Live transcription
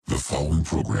following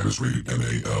program is rated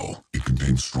NAL. It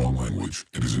contains strong language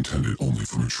and is intended only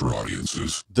for mature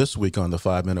audiences. This week on the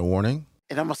 5-Minute Warning.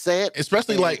 And I'm gonna say it,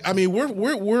 especially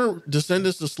we're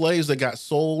descendants of slaves that got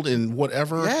sold and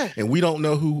whatever, and we don't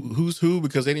know who's who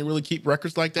because they didn't really keep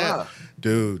records like that,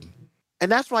 dude. And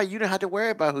that's why you don't have to worry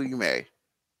about who you marry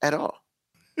at all.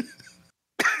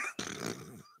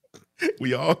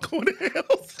 We all going to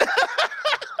hell.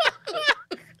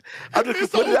 I'm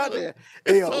just gonna put it out there.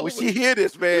 Hey, when she hear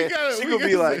this, man, she gonna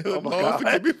be like, "Oh my God,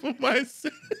 forgive me for my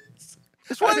sins."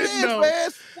 It's what it is, man.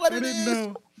 It's what it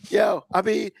is. Yo, I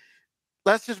mean,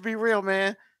 let's just be real,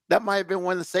 man. That might have been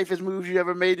one of the safest moves you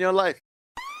ever made in your life.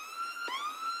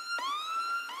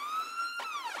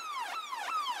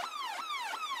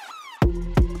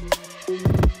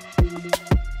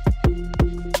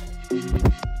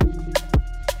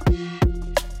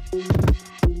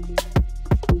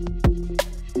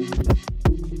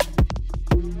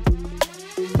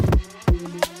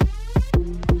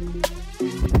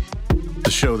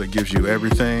 Show that gives you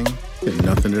everything and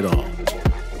nothing at all.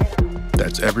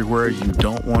 That's everywhere you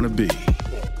don't want to be.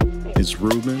 It's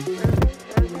Ruben,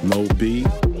 Mo B,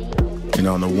 and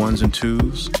on the ones and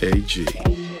twos, AG.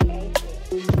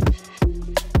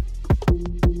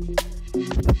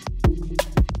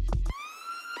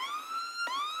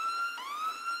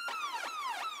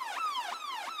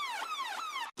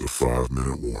 The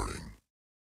 5-Minute Warning.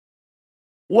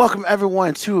 Welcome,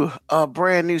 everyone, to a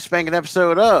brand new spanking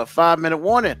episode of 5-Minute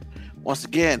Warning. Once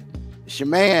again, it's your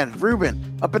man,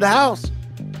 Ruben, up in the house,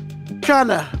 trying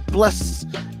to bless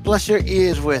your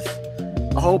ears with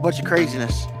a whole bunch of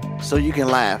craziness so you can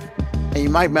laugh. And you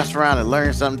might mess around and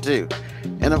learn something, too.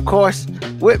 And, of course,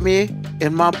 with me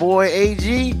is my boy,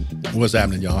 AG. What's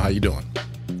happening, y'all? How you doing?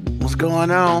 What's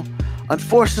going on?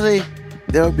 Unfortunately,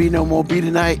 there will be no more B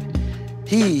tonight.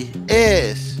 He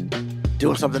is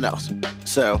doing something else.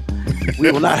 So we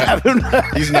will not have him.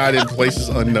 He's not in places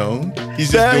unknown.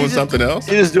 He's just doing something else.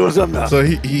 He's just doing something else. So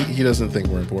he doesn't think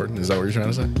we're important. Is that what you're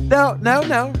trying to say?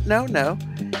 No.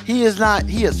 He is not.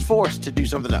 He is forced to do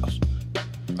something else.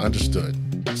 Understood.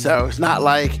 So it's not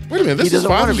like, wait a minute. This is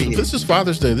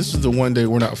Father's Day. This is the one day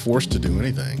we're not forced to do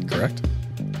anything. Correct?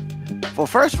 Well,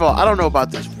 first of all, I don't know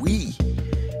about this we.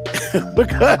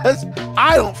 Because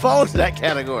I don't fall into that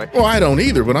category. Well, I don't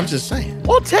either, but I'm just saying.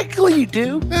 Well, technically you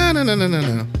do.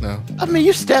 No. I mean,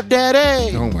 you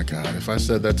stepdaddy. Oh my God! If I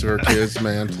said that to her kids,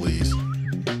 man, please.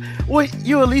 Well,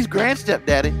 you at least grand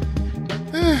stepdaddy.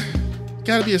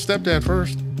 Got to be a stepdad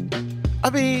first. I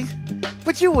mean,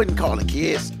 but you wouldn't call the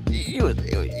kids. You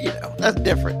know, that's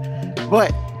different.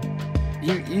 But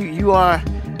you are.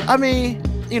 I mean,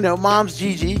 you know, mom's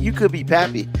Gigi. You could be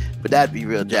Pappy, but that'd be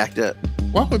real jacked up.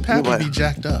 Why would Pappy be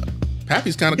jacked up?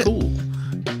 Pappy's kind of cool.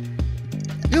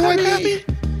 You like Pappy?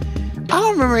 I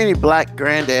don't remember any black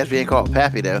granddads being called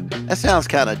Pappy, though. That sounds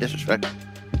kind of disrespectful.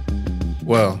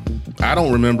 Well, I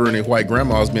don't remember any white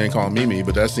grandmas being called Mimi,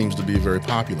 but that seems to be very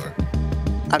popular.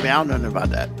 I mean, I don't know nothing about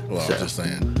that. Well, I'm just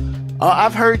saying.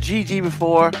 I've heard Gigi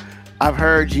before. I've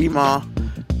heard G-Ma.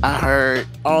 I heard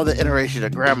all the iterations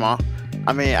of grandma.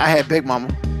 I mean, I had Big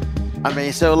Mama. I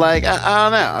mean, so like, I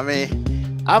don't know. I mean,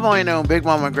 I've only known Big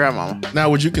Mama and Grandmama. Now,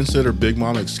 would you consider Big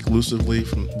Mama exclusively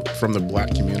from the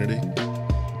black community?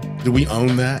 Do we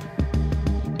own that?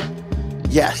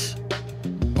 Yes.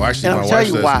 Well, actually, my wife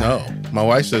says no. My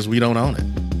wife says we don't own it.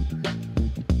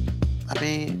 I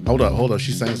mean... Hold up.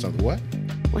 She's saying something. What?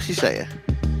 What's she saying?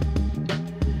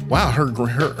 Wow, her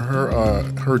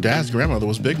dad's grandmother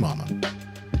was Big Mama.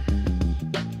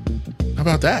 How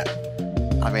about that?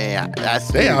 I mean,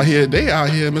 that's... They out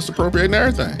here misappropriating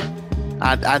everything.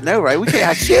 I know, right? We can't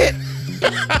have shit.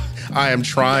 I am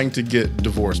trying to get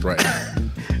divorced right now.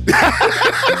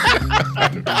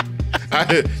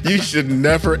 You should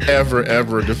never, ever,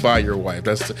 ever defy your wife.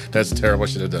 That's terrible. I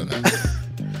should have done that.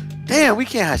 Damn, we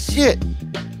can't have shit.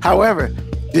 However,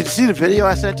 did you see the video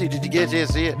I sent you? Did you get a chance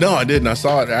to see it? No, I didn't. I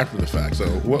saw it after the fact. So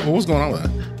what was going on with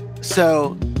that?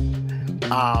 So,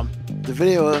 the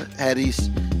video had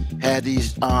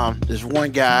this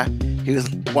one guy. He was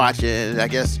watching. I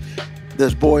guess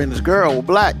this boy and this girl were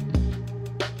black.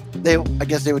 I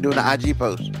guess they were doing an IG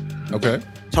post. Okay.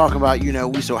 Talking about, you know,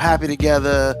 we so happy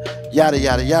together, yada,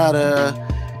 yada, yada.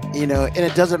 You know, and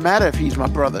it doesn't matter if he's my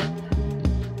brother.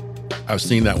 I've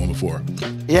seen that one before.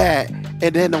 Yeah.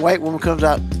 And then the white woman comes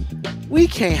out, we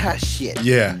can't have shit.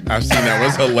 Yeah, I've seen that. It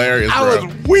was hilarious, I bro.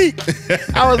 was weak.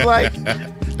 I was like...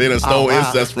 They done stole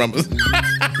incest from us.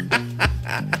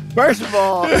 First of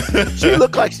all, she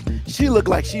looked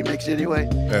like she mixed anyway.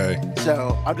 Hey.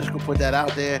 So I'm just gonna put that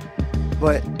out there.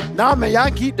 But nah, man,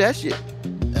 y'all keep that shit.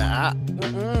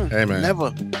 Hey, man.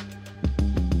 Never.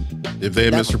 If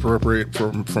they misappropriate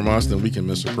from us, then we can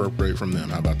misappropriate from them.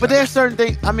 How about that? But there's certain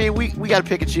things. I mean, we got to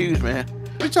pick and choose, man.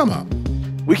 What are you talking about?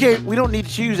 We can't. We don't need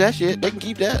to choose that shit. They can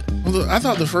keep that. Well, I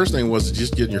thought the first thing was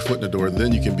just getting your foot in the door.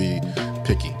 Then you can be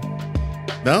picky.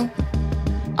 No,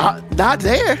 not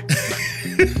there.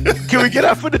 Can we get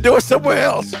our foot in the door somewhere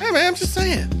else? Hey man, I'm just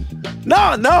saying. No,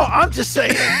 I'm just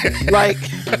saying. Like,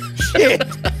 shit.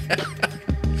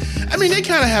 I mean, they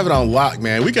kind of have it on lock,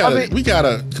 man. We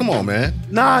gotta. Come on, man.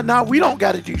 Nah, we don't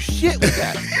gotta do shit with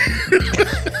that.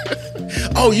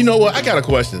 Oh, you know what? I got a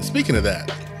question. Speaking of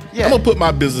that, yeah. I'm gonna put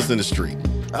my business in the street.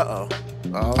 I'm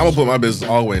gonna put my business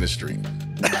all the way in the street.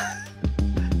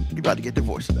 You about to get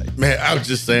divorced today. Man, I was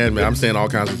just saying, man, I'm saying all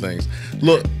kinds of things.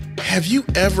 Look, have you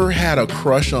ever had a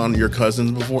crush on your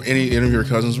cousins before? Any of your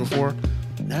cousins before?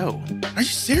 No. Are you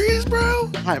serious,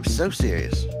 bro? I am so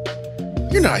serious.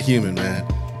 You're not human, man.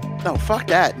 No, fuck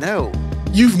that. No.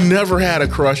 You've never had a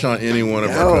crush on any one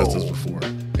of our cousins before?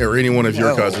 Or any one of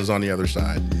your cousins on the other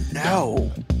side?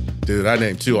 No. Dude, I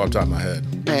named 2 off the top of my head.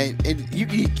 Man, you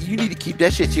need to keep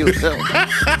that shit to yourself.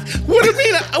 What do you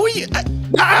mean?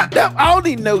 I don't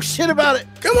need no shit about it.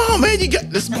 Come on, man. You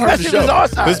got this is part of the If show. it's our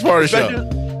side. This is part of the show.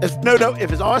 No.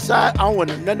 If it's our side, I don't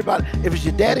want to know nothing about it. If it's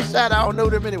your daddy's side, I don't know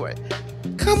them anyway.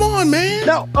 Come on, man.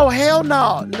 No. Oh, hell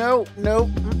no. No.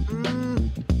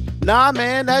 Nah,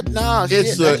 man.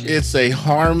 It's a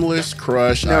harmless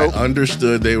crush. Nope. I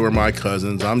understood they were my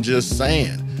cousins. I'm just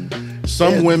saying.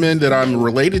 Some women that I'm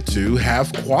related to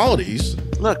have qualities.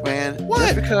 Look, man. What?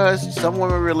 Just because some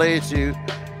women related to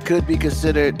could be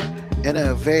considered in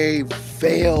a very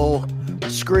veiled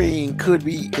screen could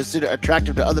be considered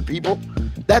attractive to other people,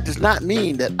 that does not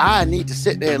mean that I need to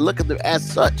sit there and look at them as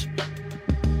such.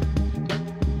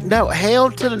 No,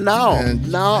 hell to the no. Man,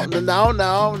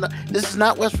 No. This is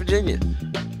not West Virginia.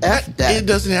 F that. It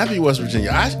doesn't have to be West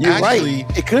Virginia. You're right.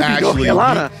 It could be North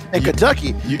Carolina and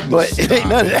Kentucky, but it ain't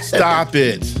none of that. Stop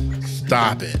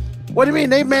it. What do you mean?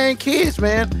 They marrying kids,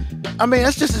 man. I mean,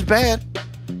 that's just as bad.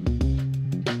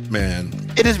 Man.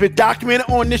 It has been documented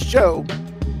on this show.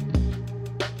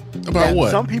 About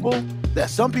what? Some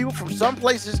people from some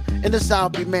places in the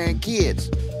South be marrying kids.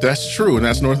 That's true, and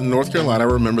that's North Carolina. I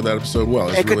remember that episode well.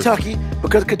 And really Kentucky,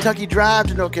 because Kentucky drive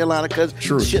to North Carolina because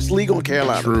shit's legal in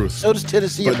Carolina. Truth. So does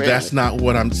Tennessee. But apparently. that's not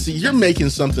what I'm. See, you're making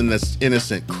something that's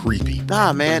innocent creepy.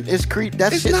 Nah, man, it's creepy.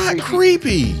 It's not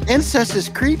creepy. Incest is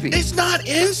creepy. It's not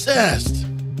incest.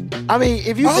 I mean,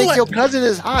 if you think your cousin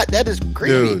is hot, that is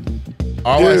creepy. Dude,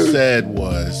 all I said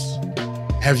was,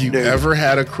 have you ever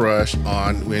had a crush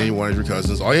on any one of your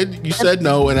cousins? You said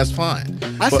no, and that's fine.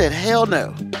 I said hell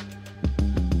no.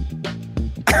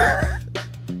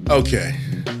 Okay.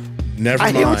 Never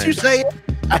mind. I hear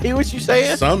what you're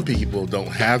saying. Some people don't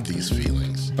have these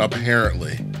feelings,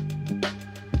 apparently.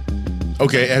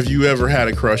 Okay, have you ever had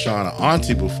a crush on an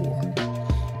auntie before?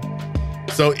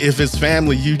 So if it's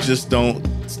family, you just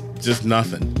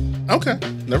nothing. Okay,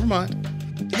 never mind.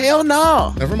 Hell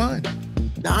no. Never mind.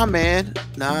 Nah, man.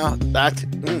 Nah,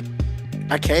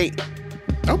 I can't.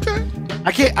 Okay.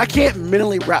 I can't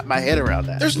mentally wrap my head around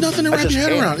that. There's nothing to wrap your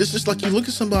head around. It's just like you look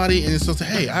at somebody and it's just,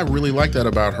 hey, I really like that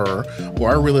about her,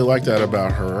 or I really like that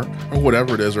about her, or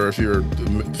whatever it is, or if you're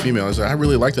female, it's like, I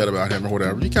really like that about him, or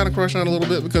whatever. You kind of crush on it a little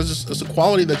bit because it's a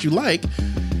quality that you like,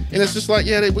 and it's just like,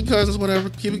 yeah, they cousins,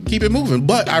 whatever. Keep it moving.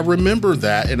 But I remember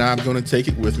that, and I'm going to take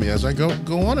it with me as I go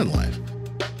on in life.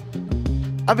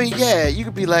 I mean, yeah, you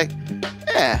could be like,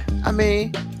 yeah, I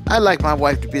mean, I like my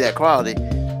wife to be that quality.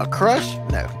 A crush?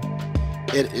 No.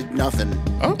 It nothing.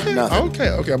 Okay. Nothing. Okay.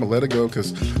 I'm gonna let it go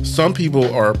because some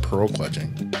people are pearl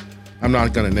clutching. I'm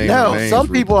not gonna name names. Some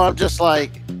people are just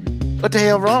like, what the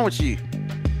hell wrong with you?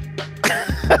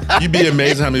 You'd be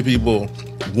amazed how many people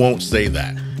won't say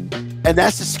that. And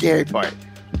that's the scary part.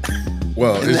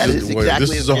 Well,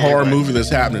 this is a horror movie that's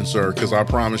happening, sir. Because I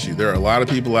promise you, there are a lot of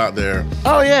people out there.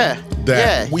 Oh yeah.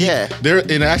 There,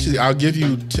 and actually, I'll give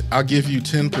you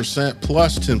 10%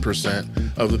 plus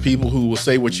 10% of the people who will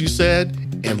say what you said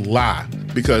and lie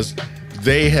because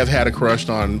they have had a crush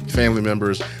on family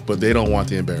members, but they don't want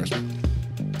the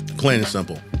embarrassment. Plain and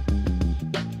simple.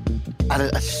 I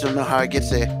just don't know how it gets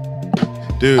there,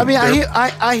 dude. I mean,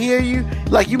 I hear you.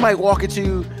 Like you might walk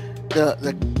into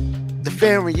the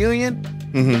family reunion,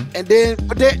 and then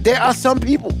but there are some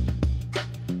people.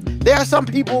 There are some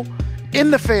people in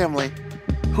the family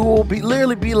who will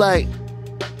literally be like,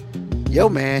 yo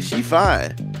man, she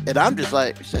fine. And I'm just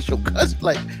like, that's your cousin.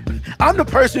 Like, I'm the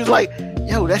person who's like,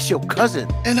 yo, that's your cousin.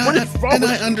 And I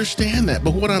understand that.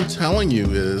 But what I'm telling you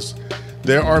is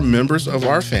there are members of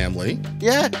our family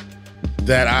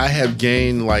that I have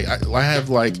gained, like, I have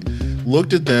like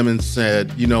looked at them and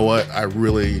said, you know what, I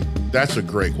really That's a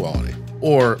great quality.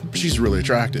 Or she's really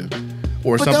attractive.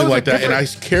 Or But something those like are that. And I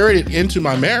carried it into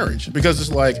my marriage because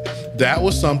it's like, that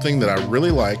was something that I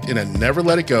really liked and I never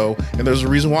let it go. And there's a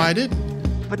reason why I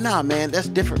didn't. But nah, man, that's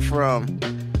different from,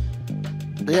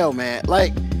 yo, man.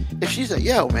 Like, if she's like,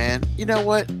 yo, man, you know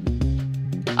what?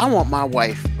 I want my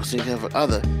wife or significant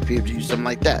other to be able to use something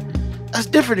like that. That's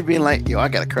different than being like, yo, I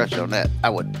got a crush on that. I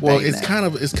would. Well, it's that. kind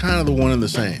of the one and the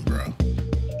same, bro.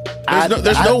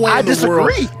 There's no way I in the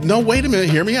disagree. world. No, wait a minute.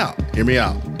 Hear me out.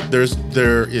 There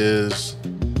is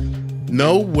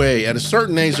no way at a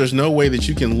certain age. There's no way that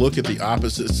you can look at the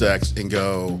opposite sex and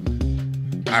go,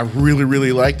 I really,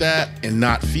 really like that, and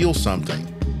not feel something.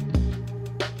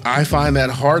 I find that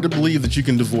hard to believe that you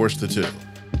can divorce the two.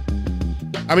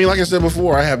 I mean, like I said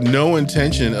before, I have no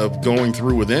intention of going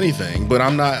through with anything, but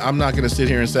I'm not going to sit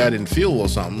here and say I didn't feel a little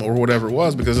something or whatever it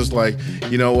was, because it's like,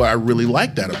 you know, I really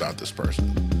like that about this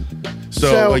person.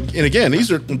 So like, and again,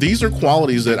 these are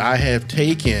qualities that I have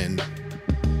taken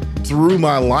through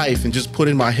my life and just put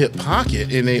in my hip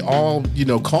pocket, and they all, you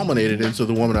know, culminated into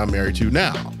the woman I'm married to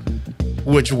now,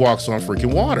 which walks on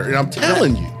freaking water. And I'm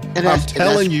telling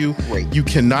you, you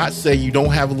cannot say you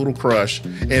don't have a little crush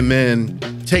and then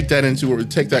take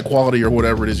that quality or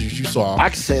whatever it is you saw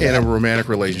in a romantic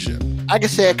relationship. I can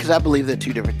say it because I believe they're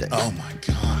two different things. Oh my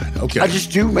God. Okay. I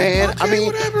just do, man. Okay, I mean,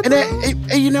 whatever,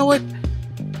 and you know what?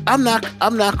 I'm not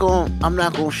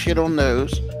gonna shit on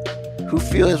those who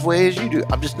feel as way as you do.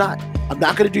 I'm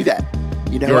not gonna do that.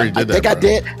 You know, I think I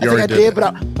did,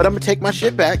 but I'm gonna take my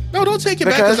shit back. No, don't take it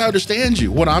back, because I understand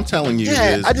you. What I'm telling you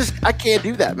is, I can't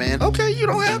do that, man. Okay, you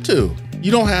don't have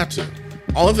to.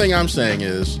 Only thing I'm saying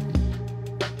is,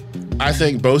 I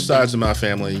think both sides of my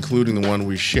family, including the one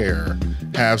we share,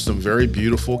 have some very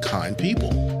beautiful, kind people.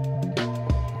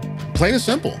 Plain and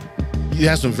simple. You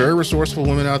have some very resourceful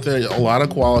women out there, a lot of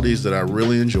qualities that I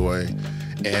really enjoy,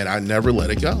 and I never let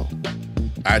it go.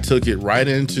 I took it right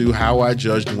into how I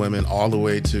judged women all the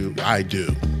way to I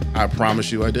do. I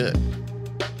promise you I did.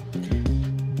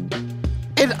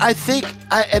 And I think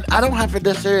I don't have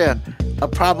necessarily a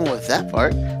problem with that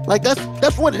part. Like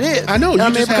that's what it is. I know you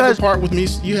just have a part with me.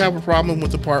 You have a problem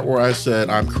with the part where I said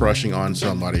I'm crushing on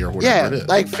somebody or whatever it is.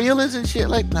 Like feelings and shit.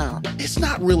 Like no, it's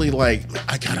not really like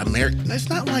I gotta marry. It's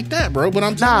not like that, bro. But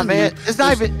I'm telling you, man. It's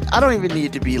not even. I don't even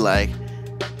need to be like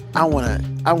I wanna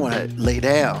lay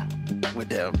down with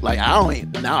them. Like I don't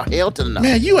even. Now hell to the no.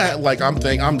 Man, you act like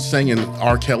I'm singing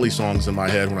R. Kelly songs in my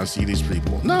head when I see these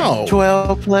people. No.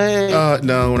 12 play.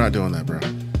 No, we're not doing that, bro.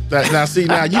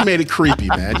 Now you made it creepy,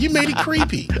 man. You made it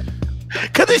creepy.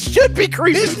 Cause it should be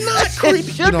creepy. It's not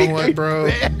creepy. You know what, bro?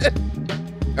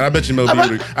 And I bet you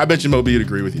Mo B would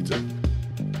agree with you too.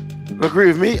 Agree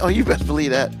with me? Oh, you best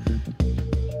believe that.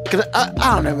 Cause I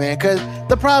don't know, man. Cause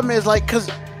the problem is like, cause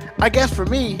I guess for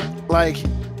me, like,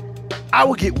 I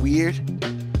would get weird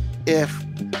if.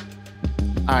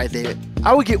 All right, David.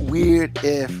 I would get weird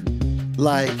if,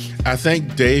 like. I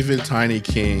think David Tiny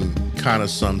King kind of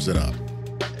sums it up.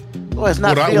 Well, it's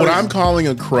not what I'm calling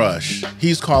a crush,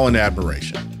 he's calling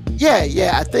admiration.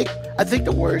 Yeah. I think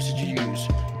the words that you use.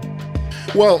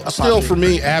 Well, still for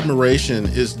me, admiration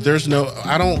is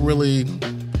I don't really.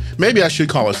 Maybe I should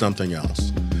call it something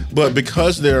else, but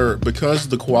because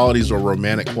the qualities are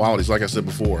romantic qualities, like I said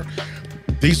before,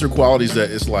 these are qualities that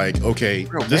it's like, okay,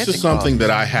 romantic this is something that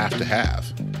I have to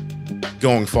have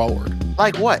going forward.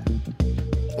 Like what?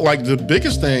 Like the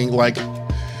biggest thing, like.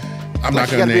 I'm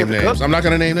not going to name names. I'm not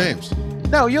going to name names.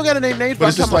 No, you don't got to name names. But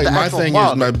it's just like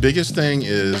my biggest thing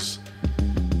is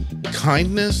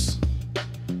kindness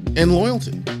and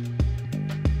loyalty.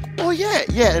 Well, yeah,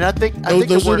 and I think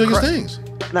those are the biggest things.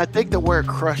 And I think the word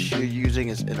crush you're using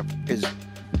is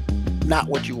not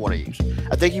what you want to use.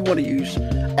 I think you want to use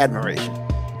admiration.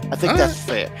 I think that's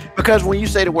fair, because when you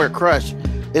say the word crush,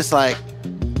 it's like,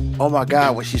 oh my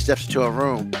God, when she steps into a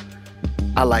room.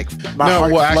 I like my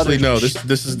heart. Well, actually, no. This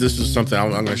is something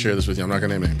I'm going to share this with you. I'm not going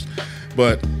to name names,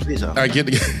 but I get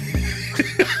to.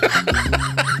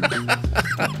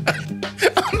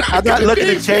 I'm not looking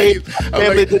to change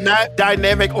family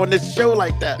dynamic on this show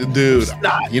like that, dude.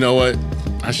 You know what?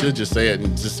 I should just say it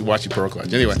and just watch you pearl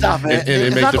clutch. Anyway,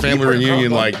 and make the family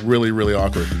reunion like really, really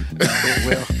awkward. It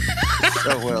will.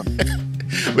 So will.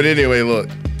 But anyway, look.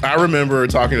 I remember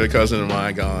talking to a cousin of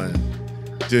mine, going,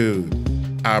 "Dude.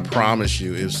 I promise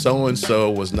you, if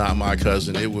so-and-so was not my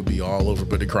cousin, it would be all over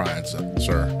but the crying,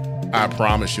 sir. I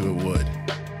promise you it would.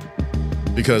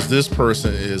 Because this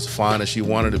person is fine as she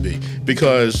wanted to be.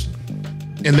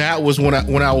 And that was when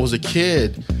I was a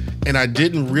kid, and I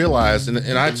didn't realize, and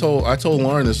I told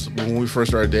Lauren this when we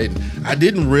first started dating, I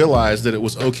didn't realize that it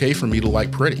was okay for me to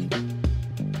like pretty.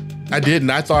 I did,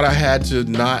 and I thought I had to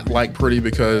not like pretty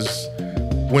because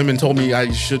women told me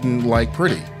I shouldn't like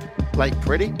pretty. Like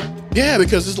pretty? Yeah,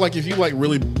 because it's like if you like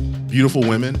really beautiful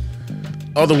women,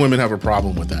 other women have a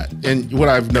problem with that. And what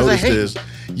I've noticed is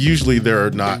usually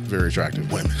they're not very attractive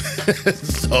women.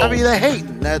 So, I mean, they hate.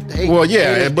 Well,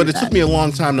 yeah, but it took me a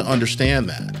long time to understand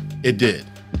that. It did.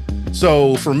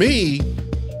 So for me,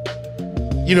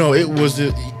 you know,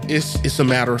 it's a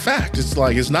matter of fact. It's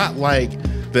like, it's not like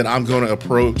that I'm going to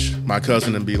approach my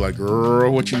cousin and be like,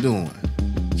 girl, what you doing?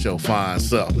 Show fine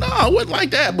self. No, I wouldn't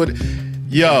like that. But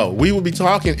yo, we would be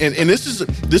talking, and this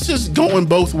is going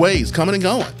both ways, coming and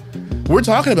going. We're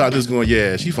talking about this going,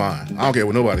 yeah, she fine. I don't care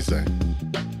what nobody say.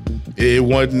 It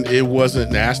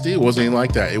wasn't nasty. It wasn't anything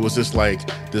like that. It was just like,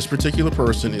 this particular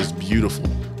person is beautiful.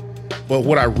 But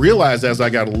what I realized as I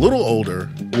got a little older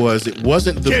was it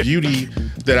wasn't the beauty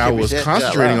that I was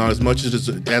concentrating on as much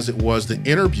as it was the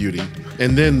inner beauty.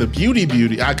 And then the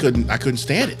beauty, I couldn't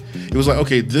stand it. It was like,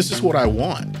 okay, this is what I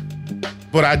want.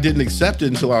 But I didn't accept it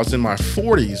until I was in my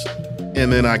 40s.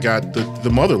 And then I got the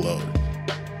mother load,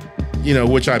 you know,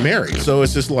 which I married. So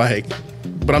it's just like,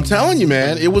 but I'm telling you,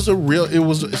 man,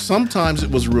 sometimes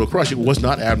it was a real crush. It was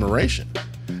not admiration.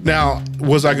 Now,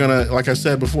 was I gonna, like I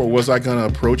said before, was I gonna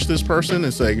approach this person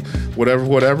and say,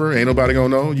 whatever, ain't nobody gonna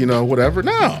know, you know, whatever?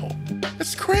 No,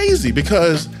 it's crazy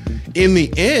because in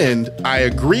the end, I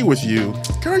agree with you.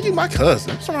 Girl, you my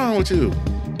cousin. What's wrong with you?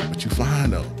 But you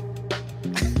fine though.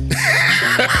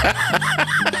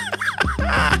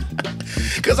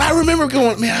 Because I remember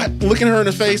going, man, looking her in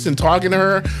the face and talking to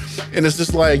her, and it's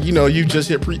just like, you know, you just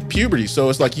hit puberty, so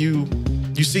it's like you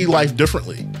see life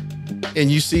differently, and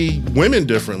you see women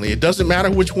differently. It doesn't matter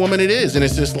which woman it is, and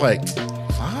it's just like,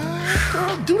 fine,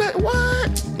 girl, do that.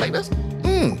 What? Like that's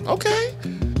okay.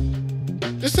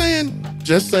 Just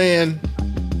saying.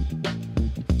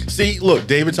 See, look,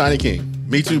 David Tiny King,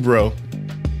 me too, bro.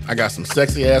 I got some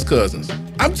sexy ass cousins.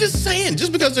 I'm just saying,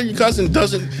 just because they're your cousin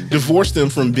doesn't divorce them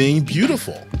from being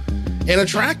beautiful and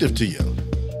attractive to you.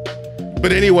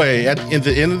 But anyway, at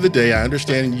the end of the day, I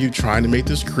understand you trying to make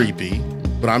this creepy,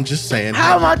 but I'm just saying.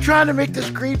 How am I trying to make this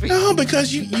creepy? No,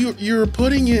 because you're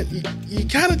putting it, you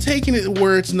kind of taking it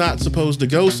where it's not supposed to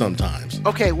go sometimes.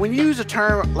 Okay, when you use a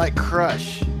term like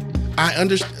crush, I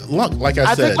understand. Look, like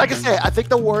I said, I think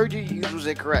the word you used was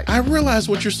incorrect. I realize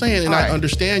what you're saying, and I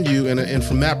understand you, and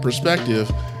from that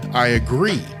perspective, I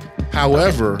agree.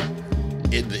 However,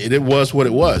 it was what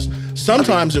it was.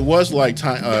 Sometimes it was like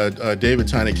David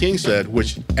Tiny King said,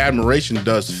 which admiration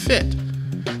does fit,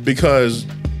 because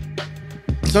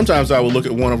sometimes I would look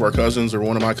at one of our cousins or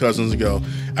one of my cousins and go,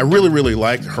 I really, really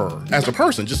like her as a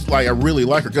person. Just like, I really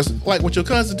like her. Because like with your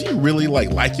cousins, do you really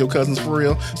like your cousins for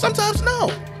real? Sometimes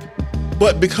no.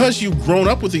 But because you've grown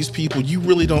up with these people, you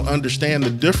really don't understand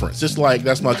the difference. It's like,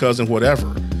 that's my cousin,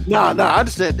 whatever. No, I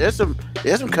understand. There's some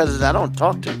cousins I don't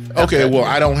talk to. Okay, well,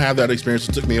 I don't have that experience.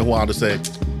 It took me a while to say,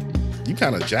 you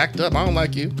kind of jacked up. I don't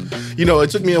like you. You know, it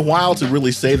took me a while to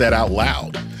really say that out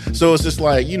loud. So it's just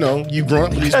like, you know, you've grown up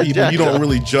with these people. You don't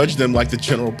really judge them like the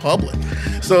general public.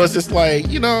 So it's just like,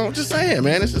 you know, just saying,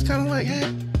 man. It's just kind of like,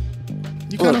 hey,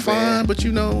 you kind of fine, but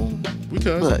you know, we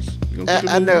cousins. Look,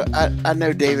 I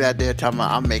know David out there talking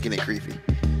about I'm making it creepy.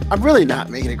 I'm really not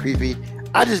making it creepy.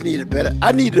 I just need a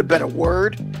better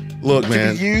word. Look,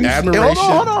 man, admiration.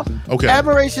 Hold on. Okay.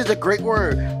 Admiration is a great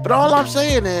word. But all I'm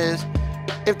saying is,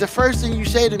 if the first thing you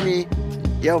say to me,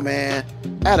 yo, man,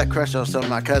 I had a crush on some of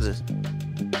my cousins,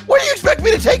 what do you expect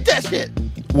me to take that shit?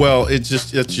 Well, it's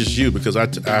just you, because I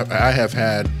have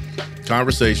had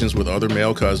conversations with other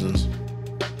male cousins,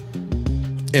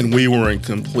 and we were in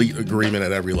complete agreement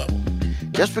at every level.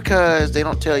 Just because they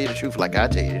don't tell you the truth like I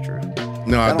tell you the truth.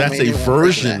 No, that's a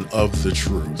version of the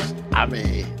truth. I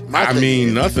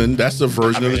mean, nothing. That's the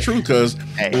version of the truth. Because,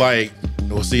 like,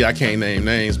 well, see, I can't name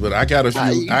names, but I got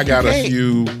a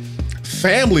few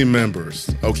family members,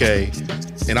 okay,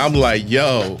 and I'm like,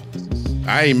 yo,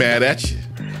 I ain't mad at you.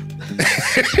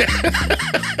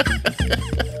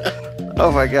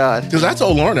 Oh my God! Because I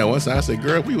told Lauren that once. I said,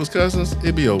 "Girl, if we was cousins,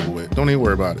 it'd be over with. Don't even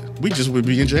worry about it. We just would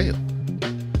be in jail.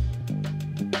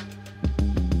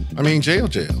 I mean, jail.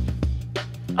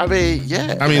 I mean,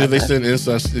 yeah. I mean, if they send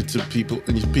incest to people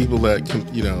that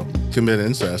commit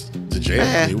incest to jail,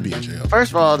 they would be in jail.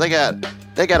 First of all, they got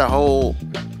a whole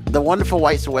the wonderful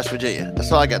whites of West Virginia.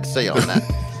 That's all I got to say on that.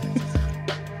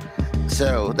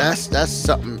 So that's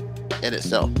something in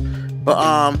itself. But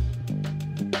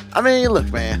I mean,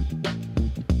 look, man.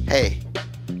 Hey,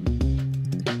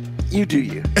 you do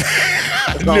you.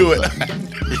 I knew it.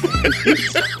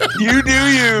 You do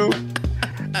you.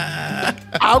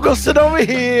 I'll go sit over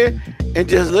here and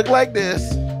just look like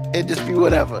this and just be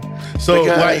whatever. So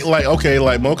Because-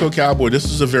 like Moco Cowboy, this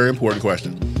is a very important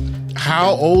question.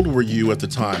 How old were you at the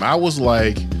time? I was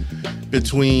like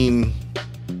between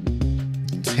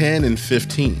 10 and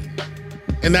 15.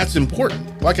 And that's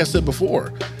important. Like I said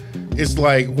before, it's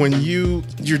like when you're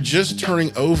just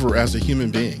turning over as a human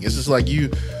being. It's just like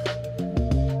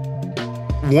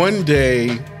one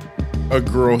day a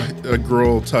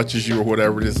girl touches you or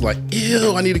whatever, and it's like,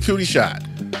 ew, I need a cootie shot.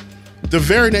 The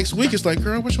very next week, it's like,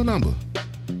 girl, what's your number?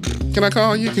 Can I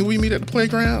call you? Can we meet at the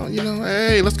playground? You know,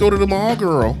 hey, let's go to the mall,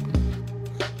 girl.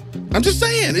 I'm just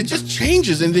saying, it just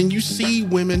changes, and then you see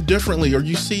women differently, or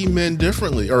you see men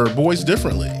differently, or boys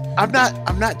differently. I'm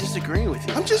not disagreeing with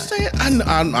you. I'm just saying,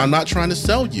 I'm not trying to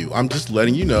sell you. I'm just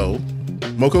letting you know,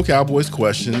 Moco Cowboy's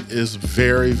question is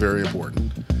very, very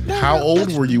important. How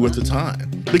old were you at the time?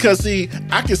 Because see,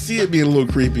 I can see it being a little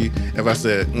creepy if I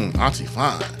said, Auntie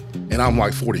fine, and I'm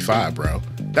like 45, bro.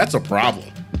 That's a problem.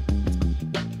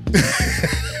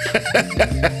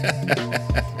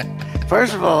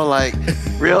 First of all, like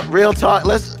real talk.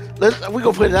 Let's we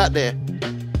gonna put it out there.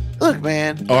 Look,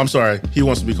 man. Oh, I'm sorry. He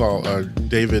wants to be called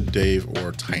David, Dave,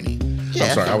 or Tiny. Yeah,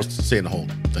 I'm sorry. I was saying the whole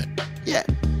thing. Yeah.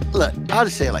 Look, I'll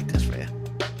just say it like this, man.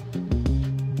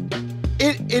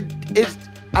 It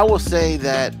I will say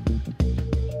that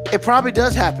it probably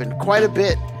does happen quite a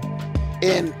bit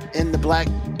in the black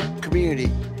community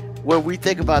where we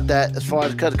think about that as far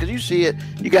as cousins. Because you see it,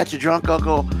 you got your drunk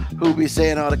uncle who be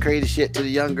saying all the crazy shit to the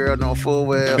young girl, no full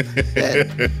well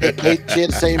that they share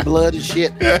the same blood and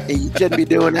shit, and you shouldn't be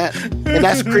doing that. And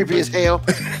that's creepy as hell,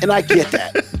 and I get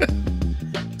that.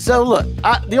 So look,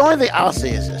 the only thing I'll say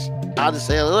is this. I'll just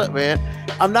say, look, man,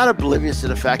 I'm not oblivious to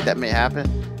the fact that may happen,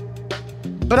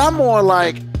 but I'm more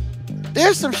like,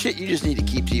 there's some shit you just need to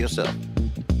keep to yourself.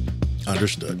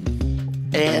 Understood.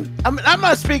 And I'm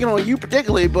not speaking on you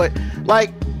particularly, but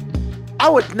like, I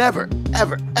would never,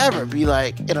 ever, ever be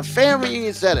like in a family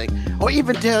reunion setting, or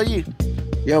even tell you,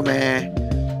 yo,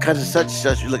 man, cousin such and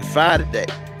such, you look fine today.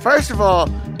 First of all,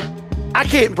 I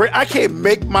can't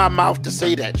make my mouth to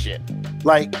say that shit,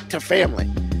 like to family.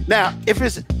 Now, if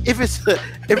it's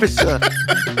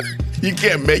you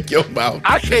can't make your mouth.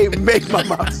 I can't make my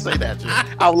mouth say that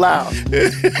shit out loud.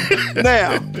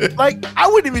 Now, like, I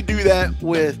wouldn't even do that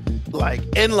with like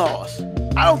in-laws.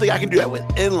 I don't think I can do that with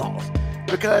in-laws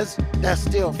because that's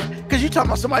still, because you're talking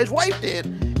about somebody's wife did,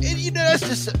 and you know that's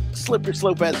just slippery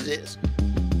slope as it is.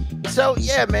 So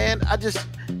yeah, man,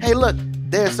 hey, look,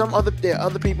 there are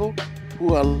other people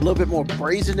who are a little bit more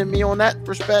brazen than me on that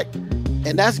respect,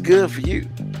 and that's good for you.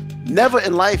 Never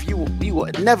in life you will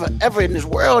never ever in this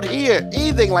world hear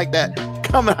anything like that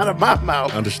coming out of my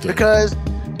mouth. Understood. Because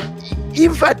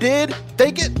even if I did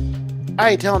think it,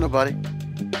 I ain't telling nobody.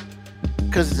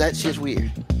 Because that shit's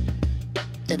weird.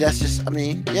 And that's just, I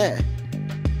mean, yeah,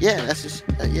 that's just,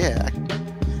 yeah.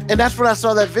 And that's when I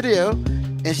saw that video,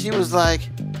 and she was like,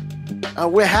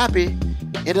 we're happy.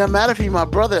 It doesn't matter if you're my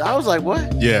brother. I was like,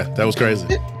 what? Yeah, that was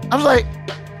crazy. I was like,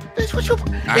 bitch, what you...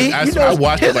 I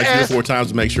watched it like 3 or 4 times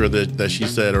to make sure that she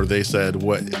said or they said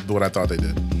what I thought they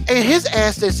did. And his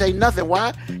ass didn't say nothing.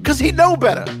 Why? Because he know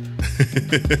better.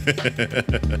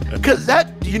 Because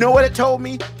that, you know what it told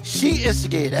me? She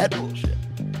instigated that bullshit.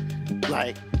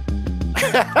 Like...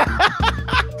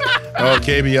 Oh,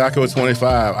 KBYako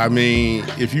 25. I mean,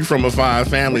 if you from a fine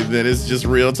family, then it's just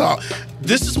real talk.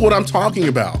 This is what I'm talking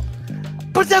about.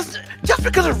 But that's just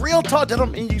because it's real talk, that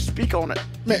don't mean you speak on it.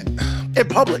 Man. In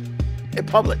public.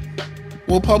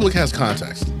 Well, public has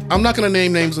context. I'm not going to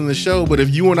name names on the show, but if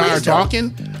you and I are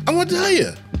talking, I'm going to tell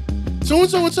you.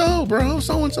 So-and-so and so, bro.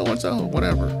 So-and-so and so,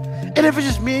 whatever. And if it's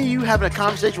just me and you having a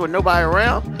conversation with nobody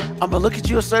around, I'm going to look at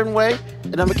you a certain way,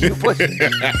 and I'm going to keep it pushing.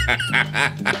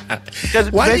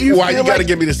 Why you got to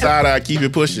give me the side eye, keep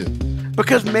it pushing?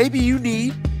 Because maybe you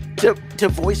need to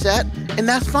voice that, and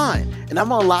that's fine. And I'm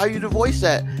going to allow you to voice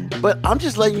that. But I'm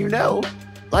just letting you know,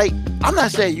 like, I'm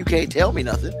not saying you can't tell me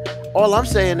nothing. All I'm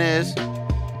saying is,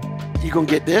 you going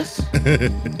to get this?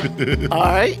 All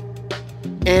right?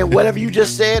 And whatever you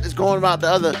just said is going about the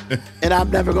other, and I'm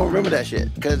never going to remember that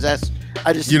shit, because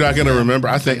you're not going to remember.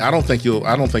 I don't think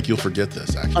you'll forget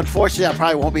this, actually. Unfortunately, I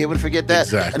probably won't be able to forget that.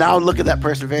 Exactly. And I'll look at that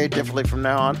person very differently from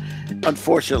now on,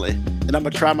 unfortunately. And I'm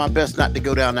going to try my best not to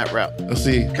go down that route.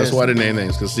 See, that's why I didn't name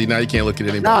names, because see, now you can't look at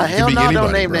anybody. Nah, hell no,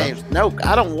 don't name names. No,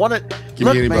 I don't want it.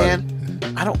 Look, man,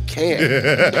 I don't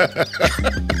care.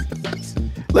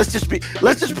 Let's just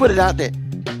put it out there.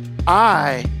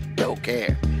 I don't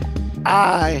care.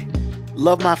 I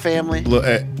love my family. Look,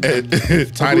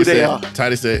 Tiny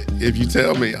said, if you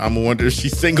tell me, I'm gonna wonder if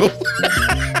she's single.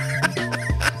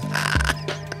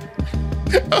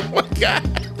 Oh my God.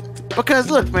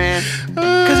 Because look, man,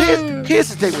 because here's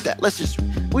the thing with that.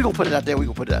 We're gonna put it out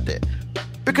there.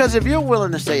 Because if you're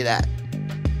willing to say that,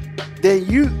 then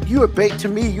you have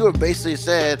basically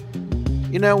said,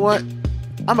 you know what?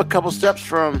 I'm a couple steps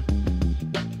from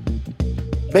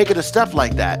making a step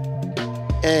like that.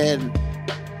 And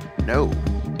no.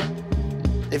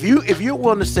 If you're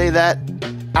willing to say that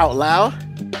out loud,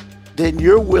 then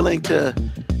you're willing to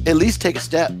at least take a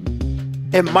step.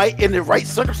 And might, in the right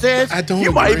circumstance,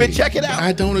 might even check it out.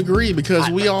 I don't agree, because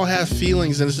we all have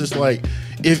feelings, and it's just like,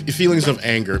 if feelings of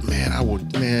anger,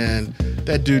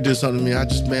 that dude did something to me.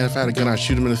 If I had a gun, I'd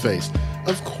shoot him in the face.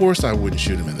 Of course I wouldn't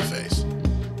shoot him in the face.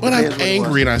 But I'm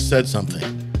angry and I said something.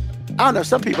 I don't know.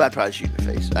 Some people I'd probably shoot in the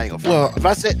face. I ain't gonna. Well, if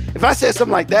I said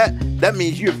something like that, that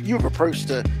means you've approached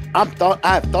the. I've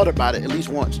thought about it at least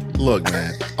once. Look,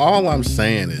 man. All I'm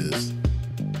saying is,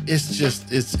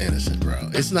 it's innocent, bro.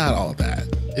 It's not all that.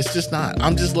 It's just not.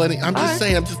 I'm just saying.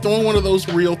 I'm just throwing one of those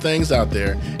real things out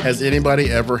there. Has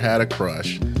anybody ever had a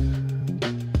crush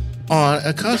on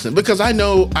a cousin? Because I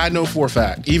know for a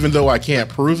fact, even though I can't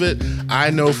prove it, I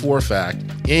know for a fact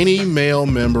any male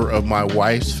member of my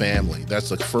wife's family, that's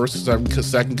the first,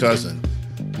 second cousin,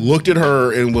 looked at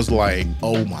her and was like,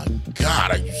 "Oh my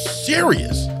God, are you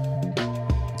serious?"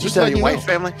 You said your wife's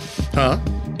family? Huh?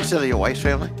 You said your wife's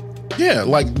family? Yeah,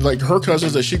 like her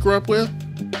cousins that she grew up with.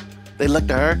 They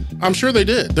looked at her? I'm sure they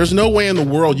did. There's no way in the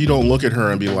world you don't look at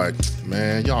her and be like,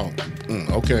 "Man, y'all,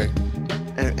 okay."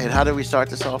 And how did we start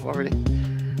this off already?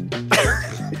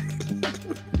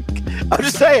 I'm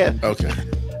just saying. Okay.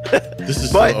 This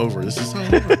is so over.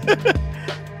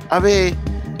 I mean,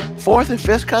 fourth and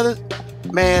fifth cousins,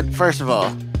 man. First of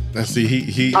all, now see,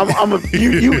 you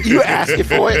asking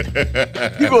for it.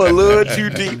 You go a little too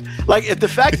deep. Like, if the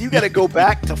fact you got to go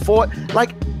back to fourth,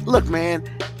 like, look, man.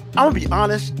 I'm gonna be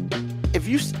honest.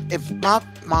 If my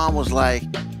mom was like,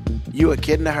 you were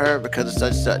kidding to her because of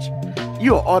such and such,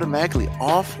 you are automatically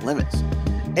off limits.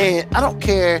 And I don't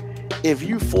care if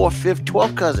you 4th, 5th,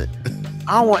 12th cousin.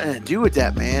 I don't want anything to do with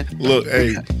that, man. Look,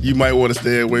 hey, you might want to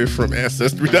stay away from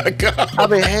Ancestry.com. I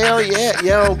mean, hell yeah.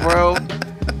 Yo, bro.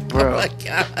 Oh my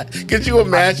God. Could you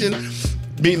imagine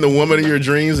meeting the woman of your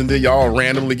dreams and then y'all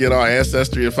randomly get on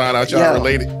Ancestry and find out y'all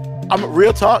related? I'm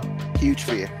real talk. Huge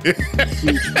fear.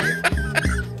 Huge fear.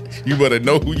 You better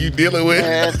know who you dealing with.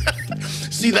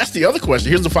 See, that's the other question.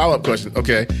 Here's the follow-up question.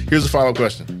 Okay, here's the follow-up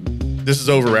question. This is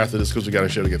over after this because we got a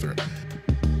show to get through.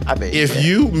 If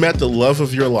you met the love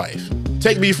of your life,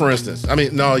 take me for instance. I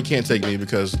mean, no, you can't take me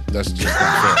because that's just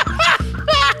not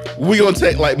fair. We're going to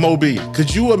take like Mo B.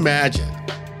 Could you imagine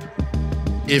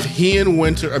if he and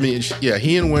Winter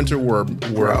were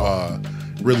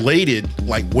related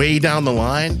like way down the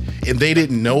line and they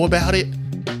didn't know about it?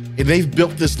 And they've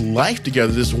built this life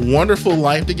together, this wonderful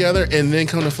life together, and then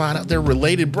come to find out they're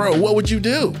related, bro. What would you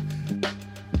do?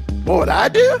 What would I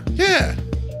do? Yeah.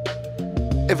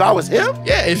 If I was him?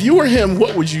 Yeah, if you were him,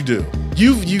 what would you do?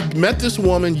 You've met this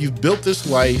woman, you've built this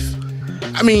life.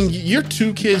 I mean, you're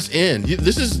 2 kids in.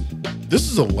 This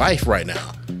is a life right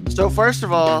now. So first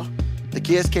of all, the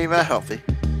kids came out healthy.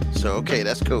 So okay,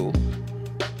 that's cool.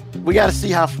 We got to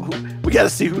see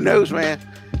who knows, man.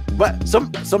 But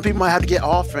some people might have to get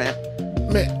off, man.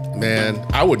 Man,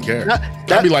 I wouldn't care.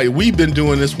 I'd be like, we've been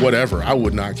doing this, whatever. I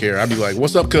would not care. I'd be like,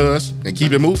 what's up, cuz? And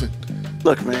keep it moving.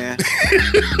 Look, man.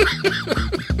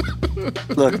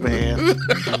 Look, man.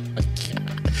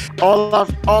 All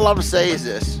I'm gonna say is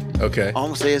this. Okay. All I'm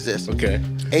gonna say is this. Okay.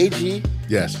 AG.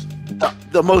 Yes.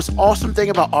 The most awesome thing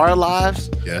about our lives.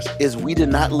 Yes. Is we did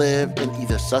not live in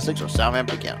either Sussex or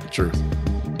Southampton County. Truth.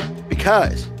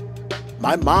 Because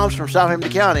my mom's from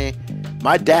Southampton County,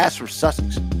 my dad's from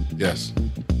Sussex. Yes.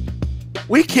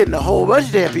 We kidding a whole bunch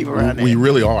of damn people around there. We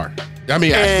really are. I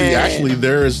mean, actually,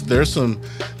 there's some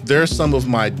of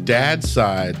my dad's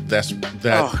side that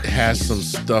has some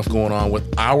stuff going on with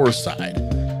our side.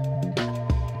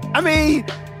 I mean,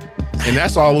 and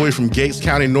that's all the way from Gates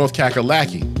County, North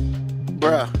Kakalaki.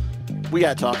 Bruh, we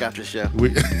gotta talk after the show.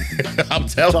 I'm telling you.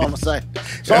 That's all I'm gonna say.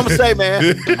 That's all I'm gonna say,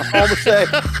 man. That's all I'm gonna say.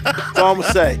 That's all I'm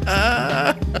gonna say.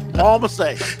 All I'm gonna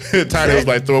say. Tiny was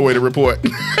like, throw away the report.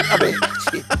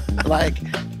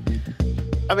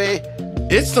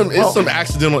 It's some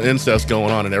accidental incest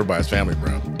going on in everybody's family,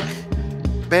 bro.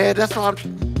 Man, and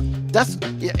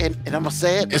I'm gonna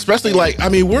say it. Especially like, I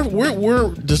mean,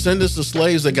 we're descendants of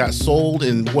slaves that got sold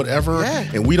and whatever,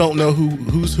 and we don't know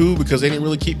who's who because they didn't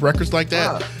really keep records like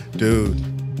that, dude.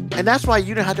 And that's why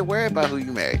you don't have to worry about who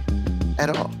you marry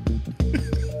at all.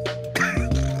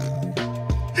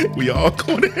 We all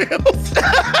going to hell.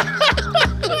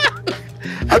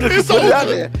 I'm just gonna put it out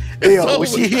there. Hey, when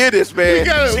she hear this, man,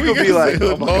 she gonna be like,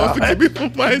 "Oh my God, forgive me for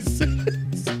my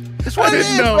sins." It's what it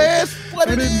is, know. man. It's what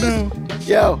I it didn't is. know.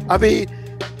 Yo, I mean,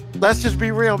 let's just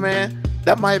be real, man.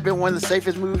 That might have been one of the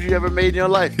safest moves you ever made in your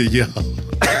life. Yo.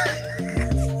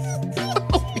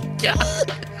 Oh my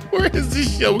God. Where has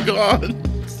this show gone?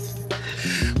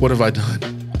 What have I done?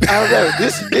 I don't know.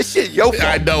 This shit your fault.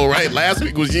 I know, right? Last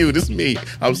week was you. This is me.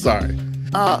 I'm sorry.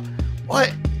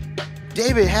 What?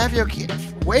 David, have your kid.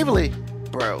 Waverly,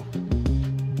 bro.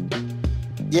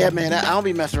 Yeah, man, I don't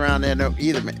be messing around there no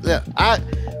either, man. Look,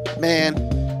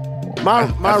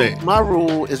 my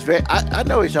rule is very. I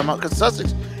know what you're talking about because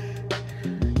Sussex.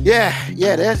 Yeah, we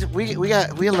allergic. We That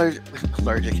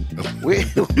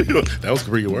was a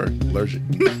pretty good word. Allergic.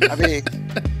 I mean,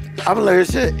 I'm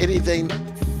allergic to anything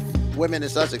women in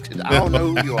Sussex. I don't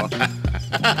know who you are.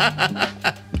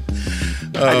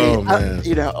 Oh man.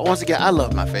 Once again, I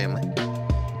love my family.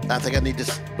 I think I need to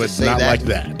But say not that. like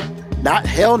that. Not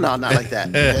hell no, not like that.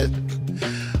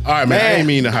 All right, man. I didn't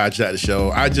mean to hijack the show.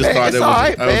 I just thought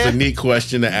that was a neat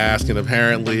question to ask, and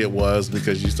apparently it was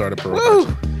because you started Woo!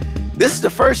 This is the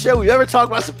first show we ever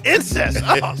talked about some incest.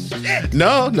 Oh shit!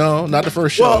 No, not the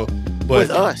first show, but with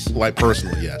us, like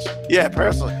personally, yes. Yeah,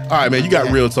 personally. All right, man. You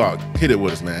got real talk. Hit it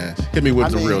with us, man. Hit me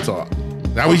with the real talk.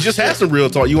 Now we just had some real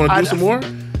talk. You want to do some more,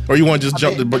 or you want to just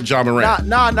jump to Ja Morant?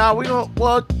 Nah. We don't.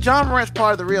 Well, Ja Morant's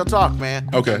part of the real talk, man.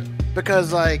 Okay.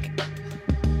 Because like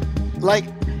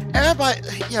everybody,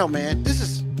 man, this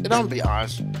is. And I'm gonna be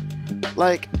honest.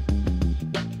 Like,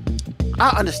 I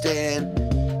understand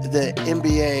the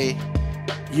NBA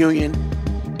union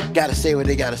got to say what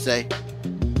they got to say.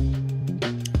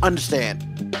 I understand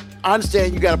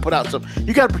you got to put out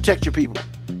you got to protect your people,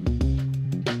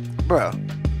 bro.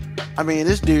 I mean,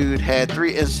 this dude had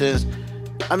 3 incidents.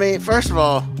 I mean, first of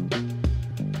all,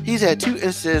 he's had 2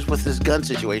 incidents with this gun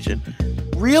situation.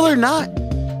 Real or not,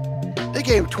 they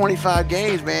gave him 25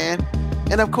 games, man.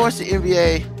 And of course the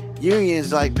NBA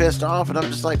union's like pissed off, and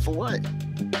I'm just like, for what?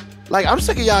 Like, I'm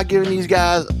sick of y'all giving these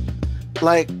guys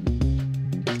like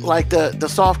the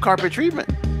soft carpet treatment.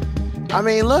 I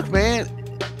mean, look, man,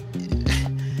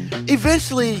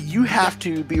 eventually you have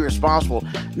to be responsible,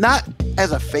 not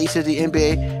as a face of the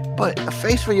NBA, but a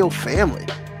face for your family.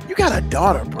 You got a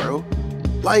daughter, bro.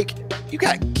 Like, you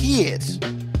got kids.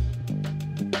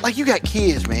 Like, you got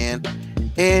kids, man.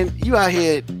 And you out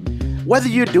here, whether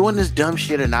you're doing this dumb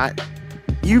shit or not,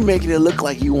 you making it look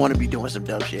like you want to be doing some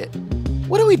dumb shit.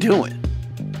 What are we doing?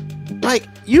 Like,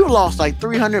 you lost like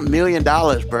 $300 million,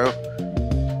 bro,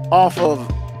 off of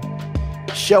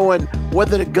showing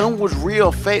whether the gun was real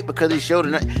or fake, because he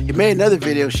made another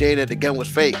video showing that the gun was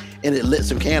fake and it lit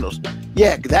some candles.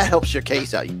 Yeah, that helps your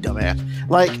case out, you dumbass.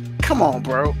 Like, come on,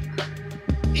 bro.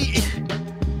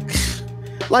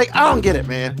 Like, I don't get it,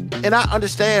 man. And I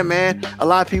understand, man. A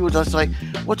lot of people just like,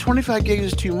 well, 25 games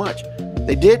is too much.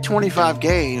 They did 25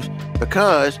 games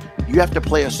because you have to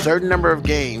play a certain number of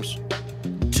games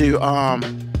to you have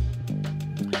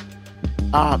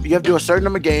to do a certain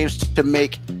number of games to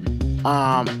make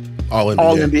all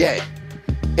NBA.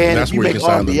 And if you make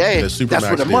all NBA, that's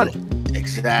for the money.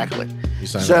 Exactly.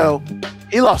 So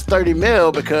he lost 30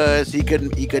 mil because he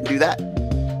couldn't do that.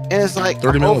 And it's like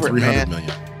 30 mil or 300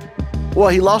 million. Well,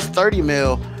 he lost 30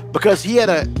 mil because he had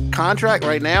a contract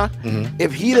right now. Mm-hmm.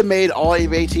 If he'd have made all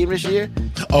NBA team this year,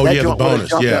 the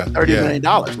bonus, $30 million.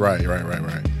 Right.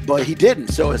 But he didn't.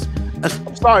 So it's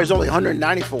only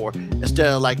 194 instead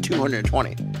of like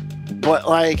 220. But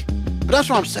that's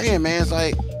what I'm saying, man. It's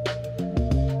like,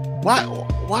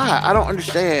 why? I don't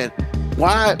understand.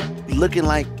 Why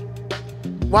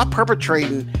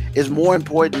perpetrating is more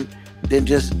important than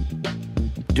just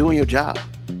doing your job.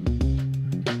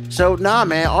 So nah,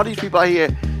 man, all these people out here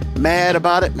mad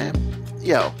about it, man.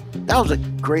 Yo, that's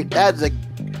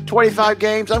 25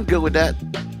 games. I'm good with that.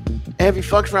 And if he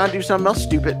fucks around and do something else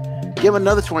stupid, give him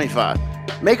another 25.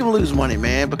 Make him lose money,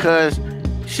 man, because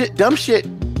dumb shit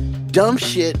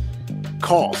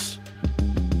costs.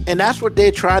 And that's what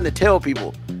they're trying to tell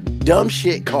people. Dumb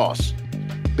shit costs.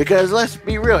 Because let's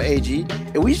be real, AG,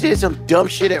 if we did some dumb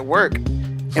shit at work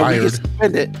and we get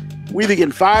suspended, we either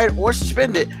get fired or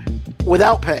suspended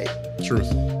without pay. Truth.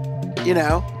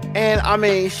 And I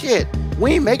mean, shit,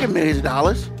 we ain't making millions of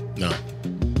dollars. No.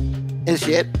 And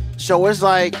shit. So it's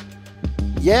like,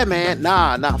 yeah, man,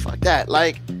 nah, fuck that.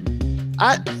 Like,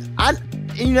 I'm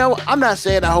not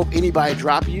saying I hope anybody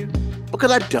drop you,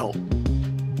 because I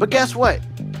don't. But guess what?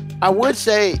 I would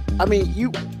say, I mean,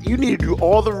 you need to do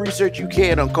all the research you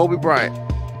can on Kobe Bryant.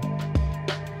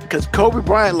 Because Kobe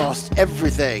Bryant lost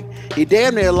everything. He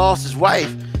damn near lost his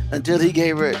wife until he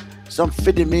gave her some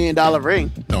 $50 million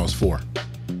ring. No, it's $4.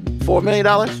 $4 million?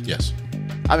 Yes.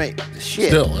 I mean, shit.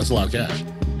 Still, that's a lot of cash.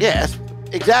 Yeah,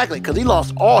 exactly. Because he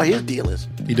lost all his dealers.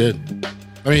 He did.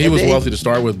 I mean, he was wealthy to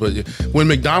start with, but when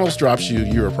McDonald's drops you,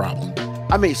 you're a problem.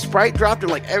 I mean, Sprite dropped him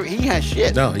like he had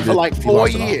shit for like 4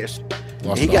 years.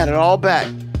 He got it all back.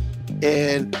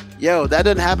 And yo, that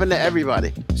doesn't happen to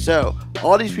everybody. So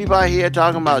all these people out here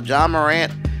talking about Ja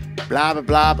Morant, blah blah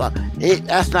blah blah.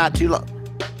 That's not too long.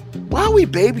 Why are we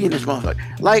babying this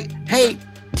motherfucker? Like, hey,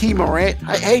 T Morant,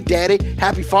 hey daddy,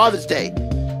 happy Father's Day.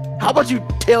 How about you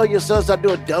tell your son stop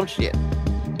doing dumb shit?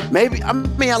 Maybe, I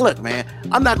mean, look, man,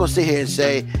 I'm not gonna sit here and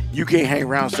say you can't hang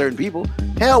around certain people.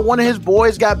 Hell, one of his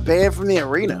boys got banned from the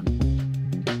arena.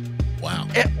 Wow.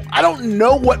 I don't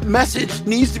know what message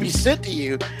needs to be sent to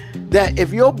you that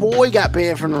if your boy got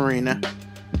banned from the arena,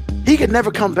 he could never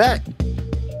come back.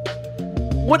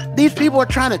 What these people are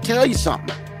trying to tell you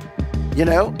something, you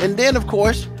know? And then, of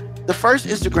course, the first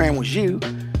Instagram was you.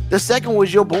 The second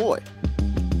was your boy.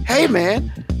 Hey, man,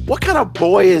 what kind of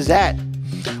boy is that?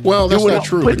 Well, that's not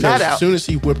true, because as soon as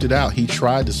he whipped it out, he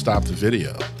tried to stop the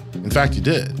video. In fact, he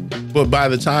did. But by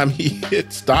the time he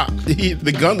hit stop,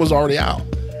 the gun was already out.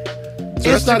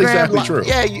 So that's not exactly true.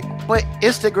 Yeah, but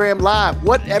Instagram Live,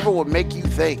 whatever would make you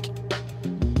think.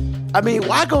 I mean,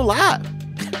 why go live?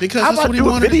 Because that's what he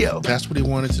wanted. That's what he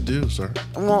wanted to do, sir.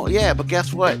 Well, yeah, but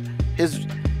guess what?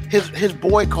 His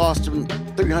boy cost him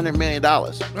 $300 million.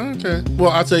 Okay.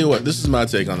 Well, I'll tell you what. This is my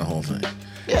take on the whole thing.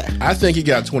 Yeah. I think he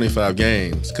got 25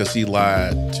 games because he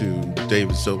lied to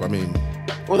David Silver. I mean,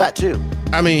 well, that too.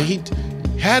 I mean, he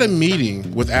had a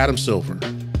meeting with Adam Silver.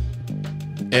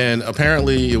 And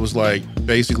apparently it was like,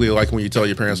 basically like when you tell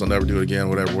your parents I'll never do it again,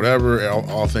 whatever,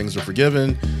 all things are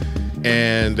forgiven.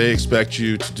 And they expect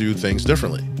you to do things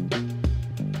differently.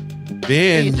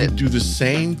 Then you do the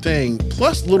same thing,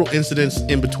 plus little incidents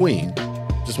in between.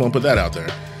 Just want to put that out there.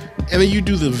 And then you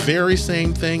do the very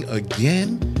same thing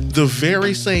again, the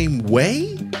very same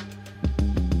way.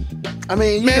 I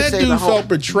mean, man, that dude felt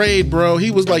betrayed, bro.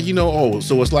 He was like, oh,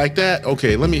 so it's like that?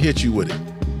 Okay, let me hit you with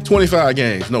it. 25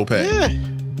 games, no pay. Yeah.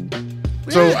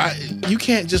 So you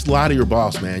can't just lie to your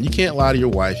boss, man. You can't lie to your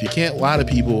wife. You can't lie to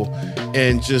people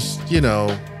and just, you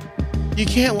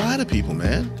can't lie to people,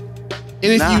 man.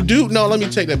 And if you do, no, let me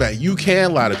take that back. You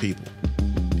can lie to people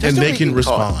and they can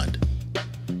respond.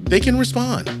 They can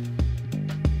respond.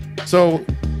 So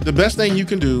the best thing you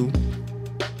can do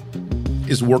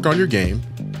is work on your game,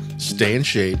 stay in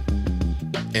shape,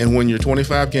 and when your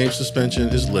 25-game suspension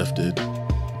is lifted,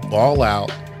 ball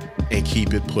out and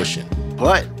keep it pushing.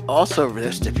 But also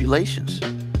there's stipulations.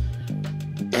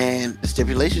 And the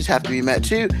stipulations have to be met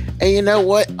too. And you know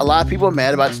what? A lot of people are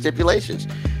mad about the stipulations.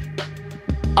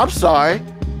 I'm sorry.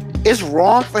 It's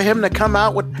wrong for him to come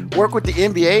out with work with the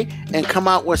NBA and come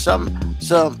out with some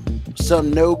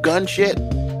no gun shit.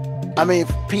 I mean,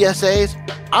 PSAs.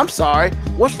 I'm sorry.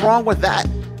 What's wrong with that?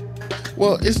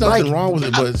 Well, it's nothing wrong with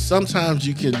it, but sometimes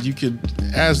you could,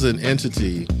 as an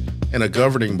entity and a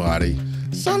governing body,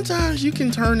 sometimes you can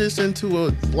turn this into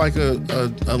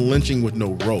a lynching with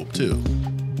no rope too.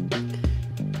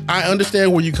 I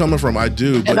understand where you're coming from. I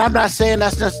do. But, and I'm not saying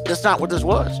that's not what this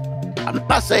was. I'm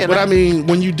not saying but that. I mean,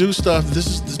 when you do stuff, this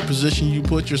is the position you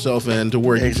put yourself in to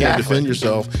where you can't defend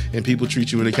yourself and people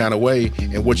treat you in a kind of way,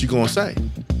 and what you gonna say?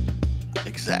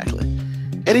 Exactly.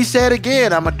 And he said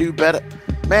again, I'm gonna do better.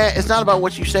 Man, it's not about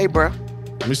what you say, bro.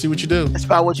 Let me see what you do. It's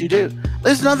about what you do.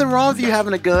 There's nothing wrong with you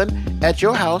having a gun at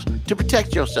your house to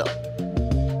protect yourself.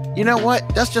 You know what?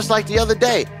 That's just like the other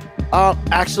day.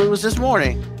 Actually, it was this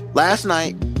morning. Last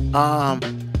night,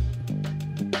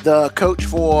 the coach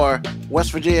for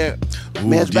West Virginia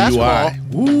men's basketball,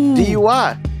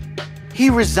 DUI, he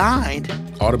resigned.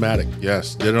 Automatic,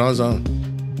 yes. Did it on his own.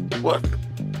 Well,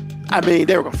 I mean,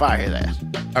 they were going to fire his ass.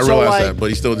 I realized that, but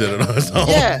he still did it on his own.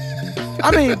 Yeah.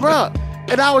 I mean, bro.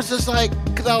 And I was just like,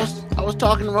 because I was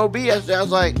talking to Mob yesterday. I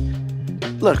was like,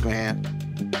 look, man,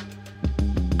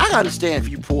 I can understand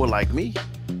if you poor like me.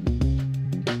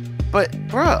 But,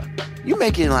 bro, you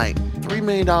making like $3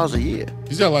 million a year.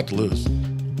 He's got a lot to lose.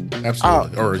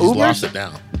 Absolutely. Or he's lost it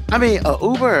now. I mean,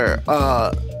 Uber.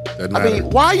 I mean,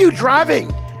 why are you driving?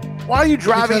 Why are you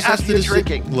driving after you're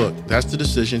drinking? Look, that's the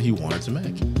decision he wanted to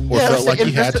make. Or felt like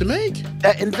he had to make.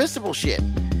 That invisible shit.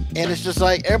 And it's just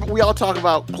like, we all talk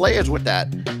about players with that.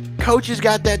 Coaches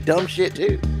got that dumb shit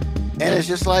too. And it's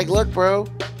just like, look, bro,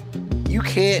 you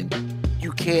can't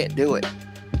do it.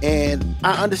 And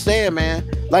I understand, man.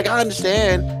 Like, I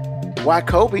understand why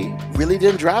Kobe really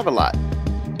didn't drive a lot.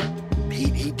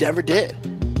 He never did.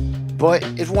 But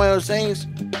it's one of those things.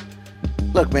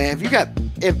 Look, man,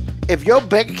 if your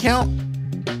bank account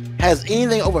has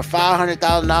anything over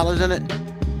 $500,000 in it,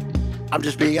 I'm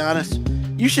just being honest,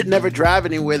 you should never drive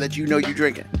anywhere that you know you're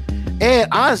drinking. And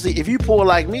honestly, if you pull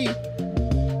like me,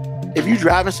 if you're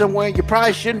driving somewhere, you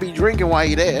probably shouldn't be drinking while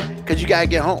you're there because you gotta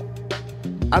get home.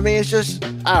 I mean, it's just,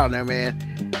 I don't know,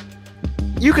 man.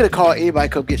 You could have called anybody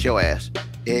come get your ass,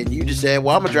 and you just said,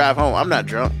 well, I'm gonna drive home. I'm not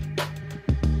drunk.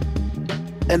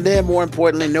 And then more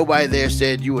importantly, nobody there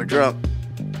said you were drunk.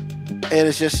 And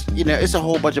it's just, you know, it's a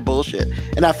whole bunch of bullshit.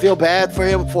 And I feel bad for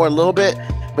him for a little bit,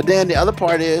 but then the other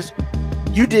part is,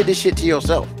 you did this shit to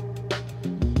yourself.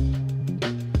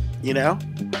 You know?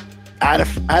 I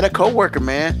had a coworker,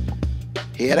 man.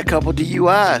 He had a couple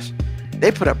DUIs.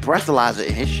 They put a breathalyzer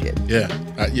in his shit. Yeah.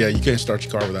 Yeah, you can't start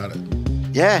your car without it.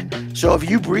 Yeah. So if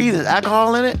you breathe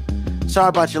alcohol in it, sorry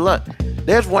about your luck.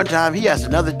 There's one time he asked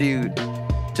another dude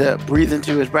to breathe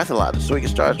into his breathalyzer so he can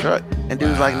start his truck. And dude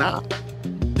was like, nah.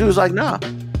 Dude was like, nah.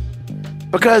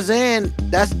 Because then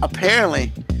that's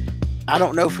apparently, I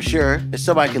don't know for sure, if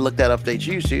somebody can look that up if they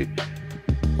choose to.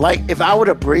 Like, if I would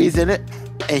have breathed in it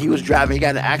and he was driving, he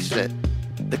got in an accident,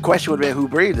 the question would have been who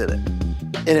breathed in it.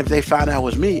 And if they found out it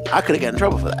was me, I could have gotten in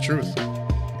trouble for that. Truth.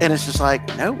 And it's just like,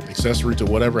 no. Accessory to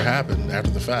whatever happened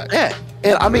after the fact. Yeah.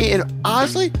 And I mean, and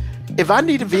honestly, if I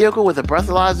need a vehicle with a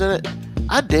breathalyzer in it,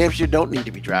 I damn sure don't need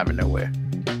to be driving nowhere.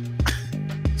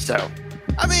 So,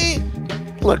 I mean,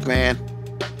 look, man.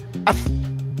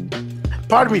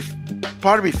 Part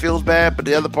of me feels bad, but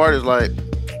the other part is like,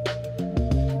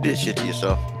 you did shit to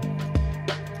yourself.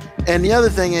 And the other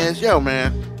thing is, yo,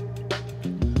 man,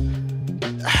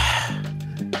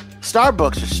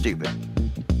 Starbucks are stupid.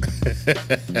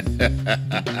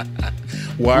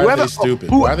 Why are they stupid?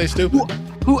 Why are they stupid?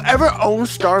 Whoever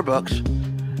owns Starbucks,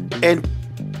 and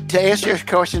to answer your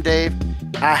question, Dave,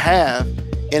 I have,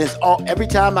 and it's all, every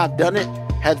time I've done it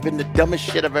has been the dumbest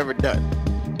shit I've ever done.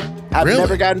 I've Really?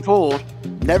 never gotten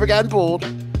pulled,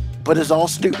 but it's all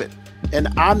stupid. And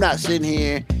I'm not sitting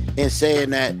here and saying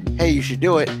that, hey, you should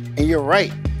do it. And you're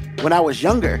right. When I was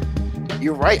younger,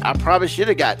 you're right. I probably should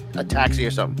have got a taxi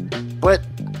or something. But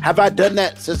have I done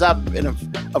that since I've been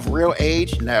of real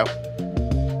age? No.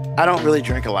 I don't really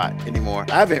drink a lot anymore.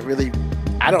 I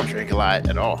don't drink a lot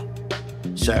at all.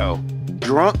 So,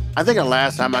 drunk, I think the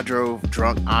last time I drove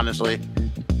drunk, honestly,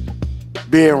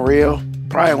 being real,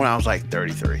 probably when I was like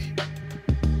 33.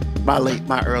 My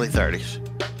early 30s.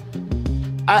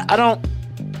 I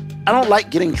don't like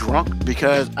getting drunk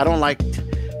because I don't like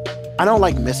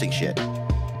missing shit.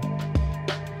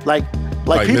 Like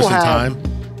people missing have time?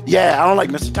 Yeah, I don't like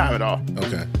missing time at all.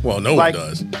 Okay. Well, no one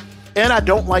does. And I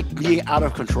don't like being out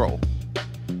of control.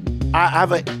 I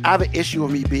have an issue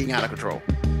with me being out of control.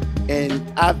 And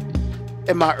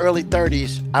in my early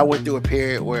 30s, I went through a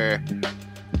period where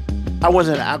I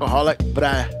wasn't an alcoholic, but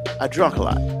I drunk a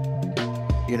lot.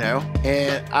 You know,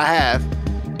 and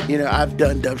I've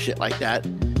done dumb shit like that.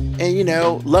 And, you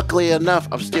know, luckily enough,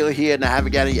 I'm still here and I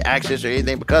haven't got any access or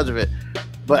anything because of it.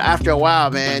 But after a while,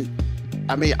 man,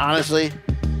 I mean, honestly,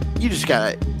 you just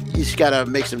gotta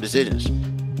make some decisions.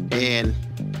 And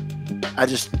I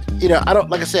just, you know, I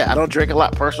don't drink a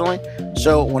lot personally.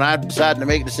 So when I decide to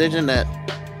make a decision that,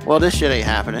 well, this shit ain't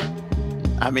happening,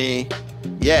 I mean,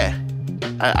 yeah,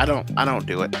 I don't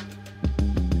do it.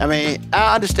 I mean,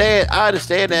 I understand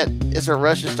that it's a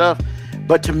rush and stuff,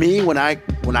 but to me, when I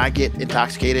get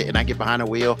intoxicated and I get behind the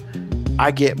wheel, I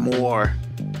get more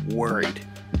worried.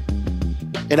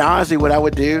 And honestly, what I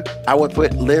would do, I would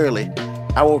put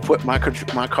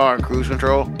my car in cruise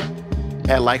control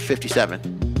at like 57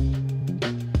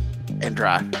 and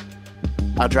drive.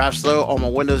 I'll drive slow, on my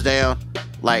windows down,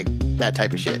 like that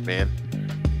type of shit, man.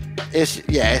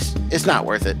 It's not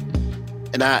worth it.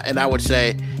 And I would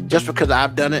say, just because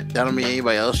I've done it, that don't mean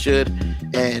anybody else should.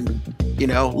 And, you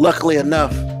know, luckily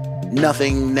enough,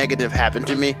 nothing negative happened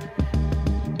to me.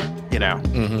 You know?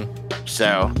 Mm-hmm.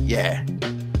 So, yeah.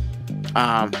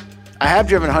 I have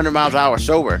driven 100 miles an hour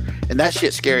sober, and that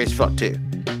shit's scary as fuck, too.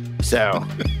 So,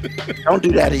 don't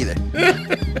do that either.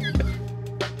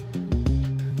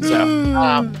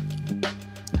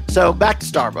 So back to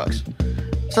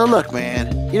Starbucks. So, look,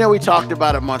 man, you know, we talked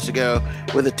about it months ago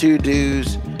where the two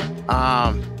dudes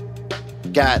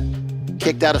got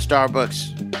kicked out of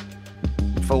Starbucks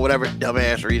for whatever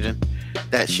dumbass reason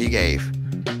that she gave.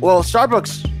 Well,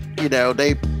 Starbucks, you know,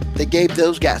 they gave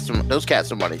those cats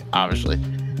some money, obviously,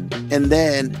 and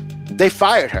then they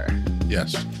fired her.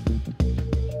 Yes.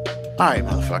 All right,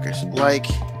 motherfuckers. Like,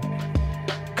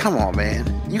 come on, man.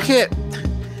 You can't.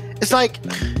 It's like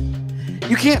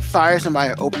you can't fire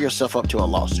somebody and open yourself up to a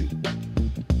lawsuit.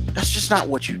 That's just not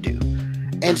what you do.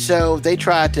 And so they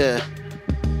tried to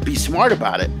be smart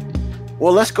about it.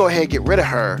 Well, let's go ahead and get rid of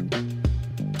her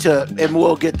and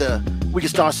we can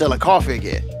start selling coffee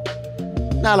again.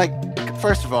 Now, like,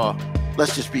 first of all,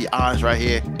 let's just be honest right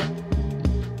here.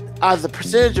 out of the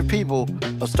percentage of people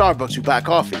of Starbucks who buy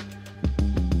coffee,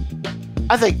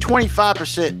 I think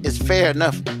 25% is fair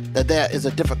enough that there is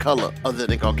a different color other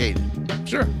than Caucasian.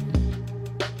 Sure.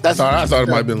 That's I thought it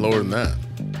might have been lower than that.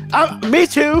 Me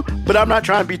too, but I'm not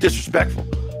trying to be disrespectful.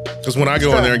 Because when I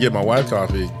go in there and get my white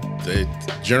coffee, they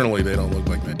don't look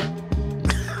like me.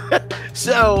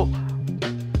 So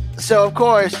of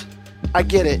course, I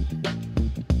get it.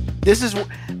 This is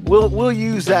we'll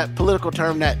use that political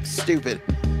term that's stupid.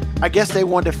 I guess they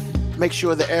wanted to make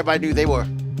sure that everybody knew they were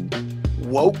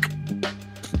woke,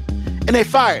 and they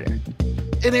fired her.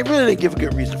 And they really didn't give a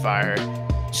good reason to fire her.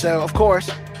 So of course,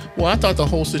 well, I thought the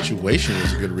whole situation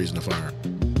was a good reason to fire her.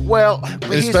 Well,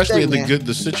 especially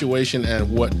the situation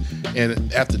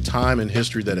and at the time in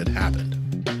history that it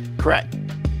happened. Correct,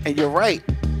 and you're right.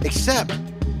 Except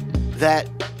that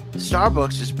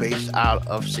Starbucks is based out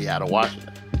of Seattle,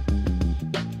 Washington.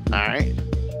 All right,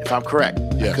 if I'm correct,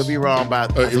 yes. I could be wrong,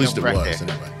 but at least it was there.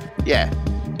 anyway. Yeah,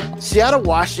 Seattle,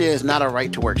 Washington is not a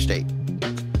right-to-work state.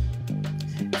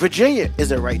 Virginia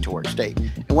is a right-to-work state,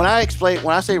 and when I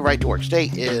say right-to-work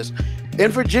state is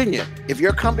in Virginia. If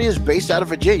your company is based out of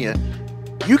Virginia,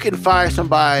 you can fire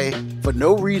somebody for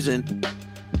no reason.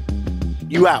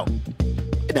 You out,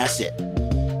 and that's it.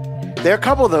 There are a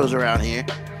couple of those around here.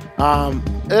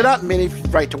 There are not many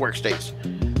right-to-work states,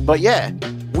 but yeah,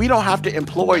 we don't have to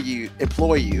employ you if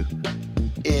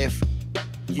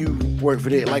you work for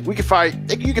it. Like you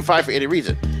can fire for any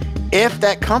reason. If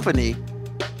that company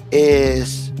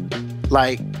is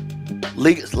like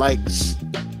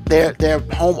their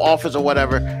home office or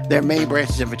whatever, their main branch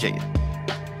is in Virginia.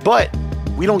 But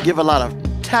we don't give a lot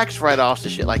of tax write-offs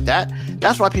and shit like that.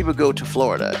 That's why people go to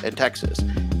Florida and Texas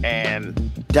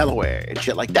and Delaware and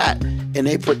shit like that. And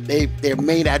they put their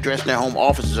main address and their home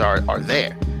offices are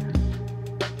there.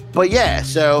 But yeah,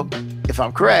 so if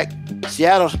I'm correct,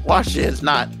 Washington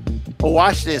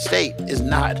State is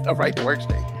not a right-to-work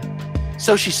state.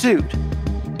 So she sued.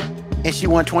 And she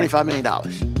won $25 million.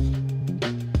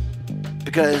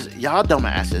 Because y'all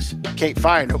dumbasses can't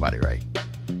fire nobody right.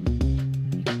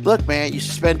 Look, man, you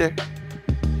suspend her.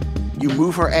 You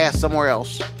move her ass somewhere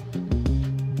else.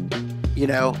 You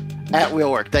know, at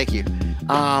will work. Thank you.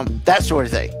 That sort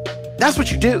of thing. That's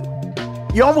what you do.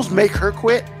 You almost make her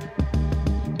quit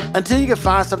until you can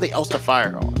find something else to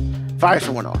fire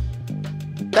someone on.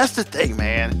 That's the thing,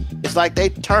 man. It's like they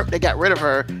got rid of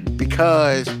her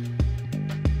because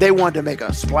they wanted to make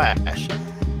a splash.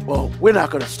 Well, we're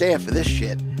not going to stand for this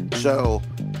shit. So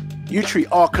you treat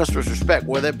all customers with respect,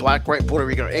 whether they're black, white, Puerto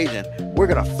Rican, or Asian. We're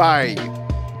going to fire you.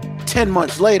 10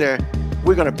 months later,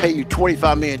 we're going to pay you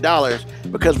 $25 million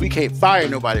because we can't fire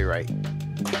nobody right.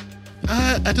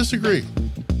 I disagree.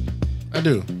 I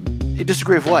do. You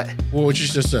disagree with what? Well, what you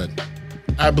just said.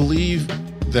 I believe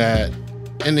that,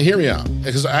 and hear me out,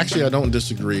 because actually I don't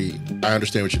disagree. I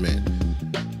understand what you mean.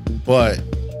 But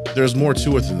there's more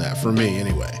to it than that, for me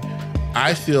anyway.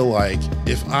 I feel like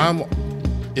if I'm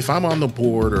on the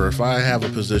board or if I have a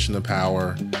position of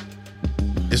power,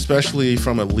 especially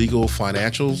from a legal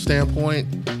financial standpoint,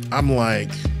 I'm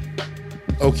like,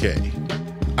 okay,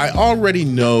 I already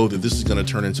know that this is going to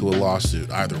turn into a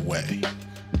lawsuit either way.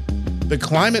 The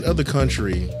climate of the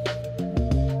country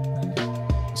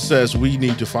says we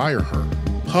need to fire her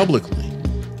publicly.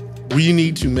 We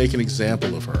need to make an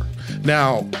example of her.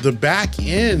 Now, the back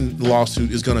end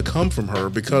lawsuit is going to come from her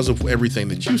because of everything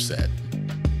that you said.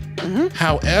 Mm-hmm.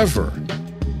 However,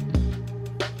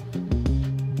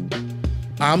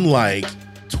 I'm like,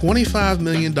 $25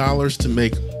 million to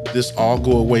make this all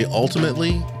go away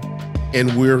ultimately,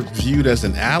 and we're viewed as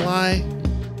an ally,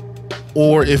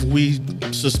 or if we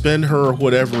suspend her or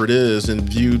whatever it is and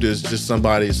viewed as just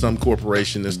some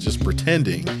corporation that's just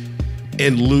pretending,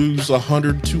 and lose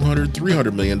 $100, $200,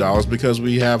 $300 million because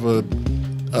we have a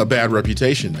bad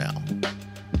reputation now.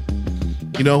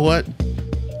 You know what?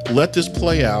 Let this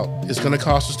play out. It's going to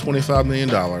cost us $25 million.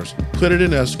 Put it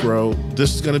in escrow.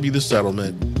 This is going to be the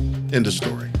settlement. End of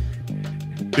story.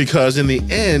 Because in the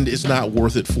end, it's not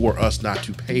worth it for us not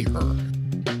to pay her.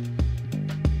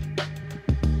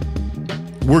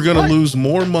 We're going to lose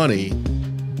more money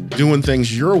doing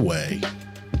things your way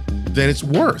than it's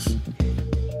worth.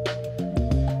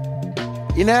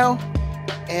 You know,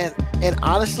 and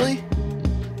honestly,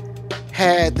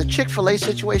 had the Chick-fil-A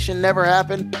situation never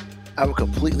happened, I would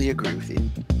completely agree with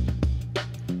you.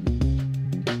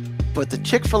 But the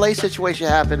Chick-fil-A situation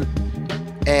happened,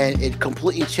 and it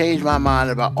completely changed my mind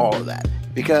about all of that.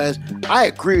 Because I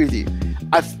agree with you.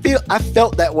 I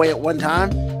felt that way at one time.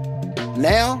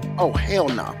 Now, oh hell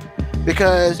no.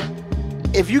 Because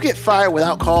if you get fired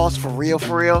without cause, for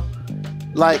real,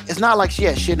 like, it's not like she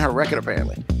had shit in her record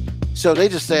apparently. So they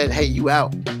just said, "Hey, you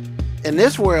out." In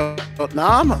this world,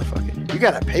 nah, motherfucker, you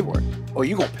got to pay for it, or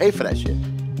you gonna pay for that shit.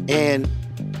 And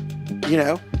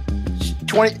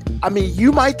 20. I mean,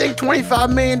 you might think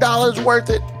 $25 million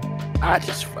worth it. I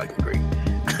just fucking agree.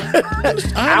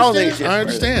 I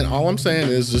understand. All I'm saying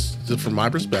is just from my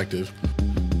perspective.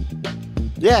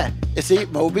 Yeah, and see,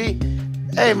 Moby.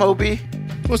 Hey, Moby.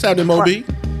 What's happening, Moby?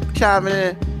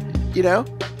 Chiming in.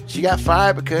 She got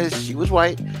fired because she was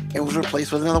white and was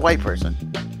replaced with another white person.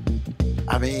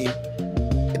 I mean,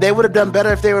 they would have done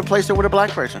better if they replaced her with a black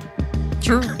person.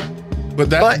 True, but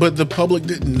the public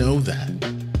didn't know that.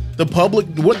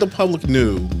 What the public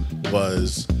knew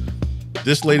was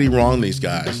this lady wronged these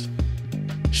guys.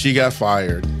 She got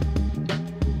fired.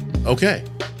 Okay.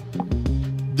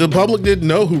 The public didn't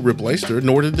know who replaced her,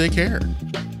 nor did they care.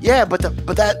 Yeah,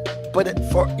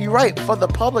 you're right. For the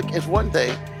public is one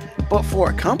thing, but for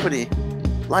a company,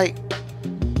 like,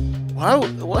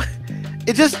 what?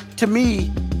 It just, to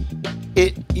me,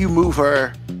 you move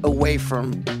her away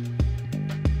from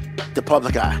the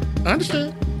public eye. I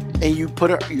understand. And you put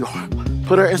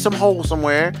her in some hole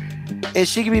somewhere, and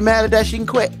she can be mad at that. She can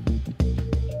quit.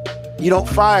 You don't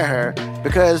fire her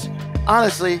because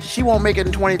honestly, she won't make it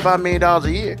in $25 million a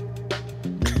year.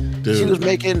 Dude. She was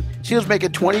making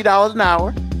 $20 an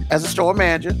hour as a store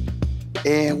manager,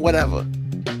 and whatever.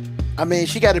 I mean,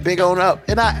 she got a big own up,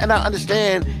 and I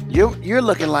understand you're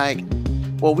looking like,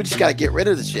 well, we just got to get rid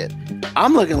of the shit.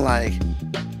 I'm looking like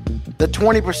the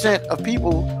 20% of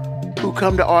people who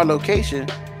come to our location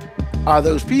are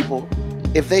those people.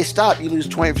 If they stop, you lose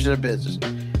 20% of business.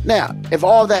 Now, if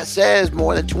all that says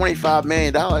more than $25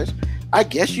 million, I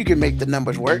guess you can make the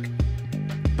numbers work.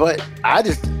 But I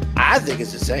think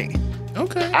it's insane.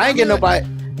 Okay. I ain't get nobody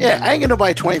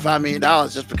 $25 million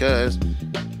just because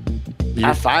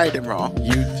I fired them wrong.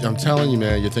 I'm telling you,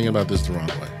 man, you're thinking about this the wrong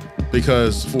way.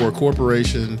 Because for a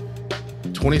corporation,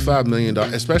 $25 million,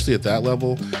 especially at that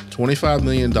level, $25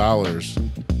 million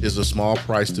is a small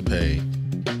price to pay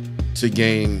to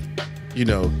gain,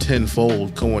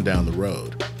 tenfold going down the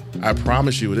road. I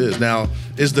promise you it is. Now,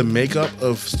 is the makeup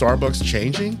of Starbucks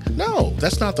changing? No,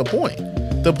 that's not the point.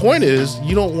 The point is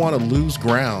you don't want to lose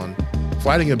ground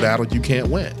fighting a battle you can't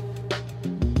win.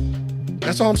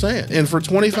 That's all I'm saying. And for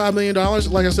 $25 million,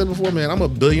 like I said before, man, I'm a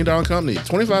 $1 billion company.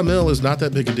 $25 million is not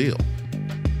that big a deal.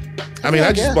 I mean,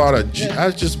 I just bought a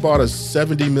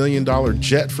 $70 million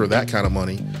jet for that kind of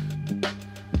money.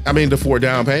 I mean, for a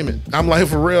down payment. I'm like,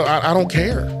 for real, I don't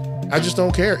care. I just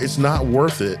don't care. It's not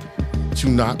worth it to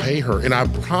not pay her. And I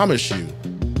promise you,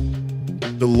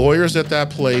 the lawyers at that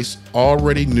place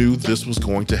already knew this was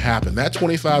going to happen. That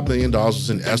 $25 million was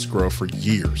in escrow for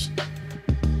years,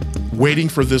 waiting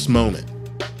for this moment.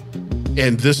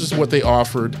 And this is what they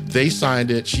offered. They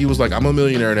signed it. She was like, I'm a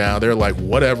millionaire now. They're like,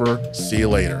 whatever, see you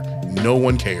later. No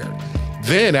one cared.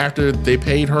 Then after they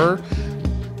paid her,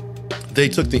 they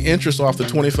took the interest off the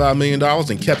 $25 million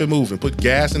and kept it moving, put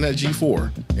gas in that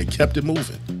G4 and kept it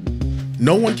moving.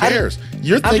 No one cares.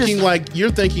 You're thinking like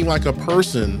a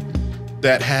person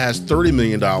that has $30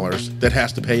 million that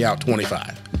has to pay out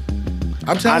 25.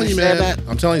 I'm telling you, man. That.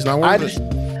 I'm telling you, it's not worth it.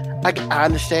 I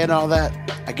understand all that.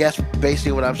 I guess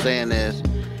basically what I'm saying is,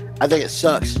 I think it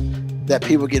sucks that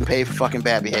people getting paid for fucking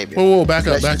bad behavior. Whoa, back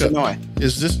up. Annoying.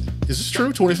 Is this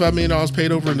true? $25 million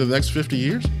paid over into the next 50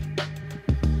 years?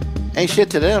 Ain't shit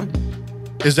to them.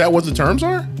 Is that what the terms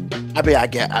are? I mean, I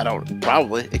don't,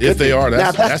 probably. If they are,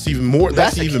 that's even more.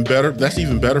 That's even better. That's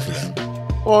even better for them.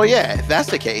 Well, yeah, if that's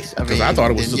the case. Because I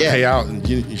thought it was just pay out,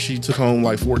 and she took home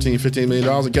like $14-15 million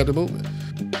and kept it moving.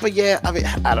 But yeah, I mean,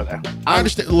 I don't know. I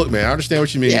understand. Look, man, I understand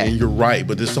what you mean, and you're right.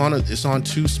 But it's on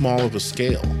too small of a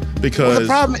scale because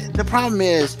the problem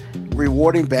is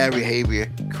rewarding bad behavior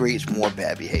creates more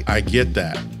bad behavior. I get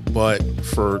that, but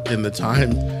in the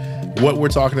time, what we're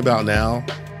talking about now,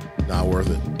 not worth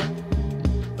it.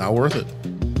 Not worth it.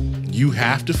 You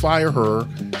have to fire her.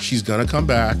 She's gonna come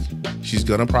back. She's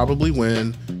gonna probably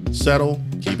win. Settle.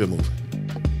 Keep it moving.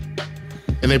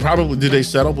 And did they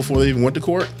settle before they even went to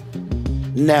court?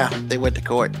 No, they went to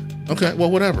court. Okay,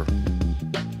 well, whatever.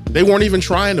 They weren't even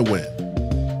trying to win.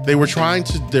 They were trying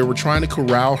to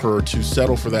corral her to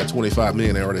settle for that $25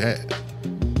 million they already had.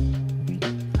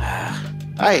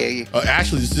 I hear you.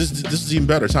 Actually, this is even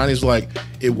better. Tiny's like,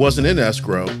 it wasn't in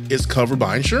escrow. It's covered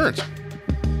by insurance.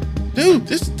 Dude,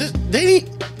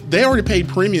 they already paid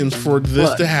premiums for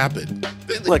this to happen.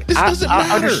 Look, this doesn't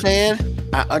matter.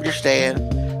 I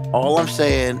understand. All I'm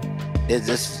saying is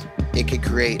this. It could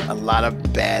create a lot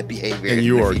of bad behavior. And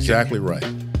you are exactly right.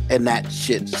 And that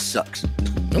shit sucks.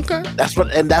 Okay. That's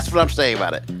what I'm saying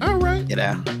about it. All right. You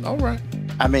know? All right.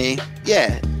 I mean,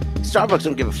 yeah, Starbucks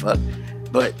don't give a fuck.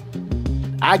 But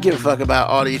I give a fuck about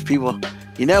all these people.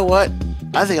 You know what?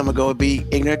 I think I'm gonna go be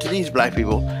ignorant to these black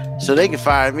people, so they can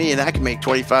fire me and I can make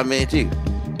 $25 million too.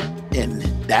 And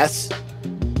that's,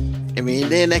 I mean,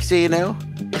 then next thing you know,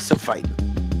 it's a fight.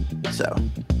 So,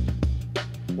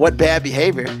 what bad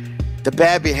behavior? The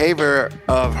bad behavior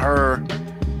of her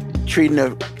treating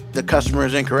the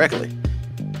customers incorrectly,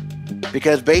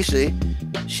 because basically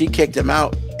she kicked them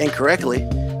out incorrectly,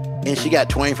 and she got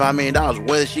 $25 million.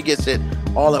 Whether she gets it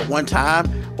all at one time,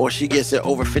 or she gets it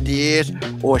over 50 years,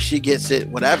 or she gets it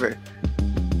whatever.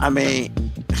 I mean,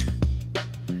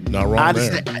 not wrong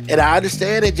there. And I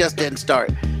understand it just didn't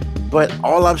start, but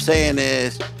all I'm saying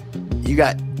is,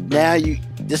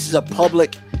 this is a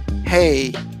public.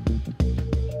 Hey,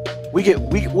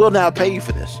 we'll now pay you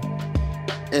for this,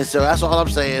 and so that's all I'm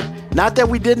saying. Not that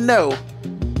we didn't know.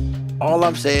 All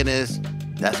I'm saying is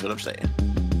that's what I'm saying.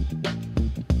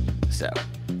 So,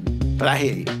 but I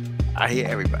hear you. I hear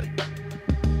everybody.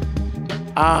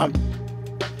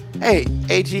 Hey,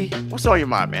 AG, what's on your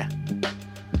mind, man?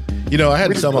 You know, I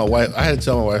had to tell my wife. I had to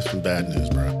tell my wife some bad news,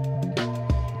 bro.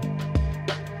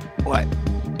 What?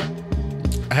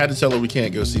 I had to tell her we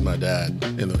can't go see my dad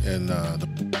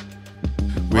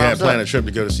we had planned a trip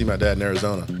to go to see my dad in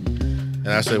Arizona, and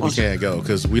I said we can't go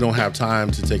because we don't have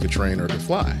time to take a train or to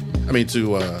fly. I mean,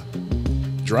 to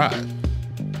drive.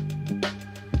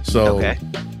 So okay.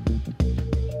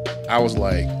 I was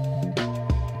like,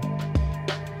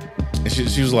 and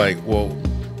she was like, well,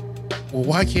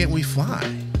 why can't we fly?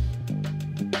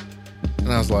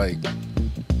 And I was like,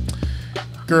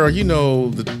 girl, you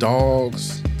know the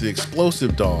dogs, the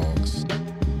explosive dogs,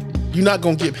 you're not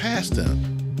gonna get past them.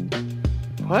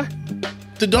 What?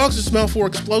 The dogs that smell for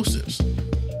explosives.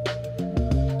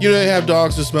 You know, they have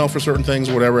dogs that smell for certain things,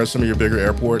 whatever, at some of your bigger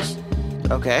airports.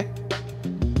 Okay.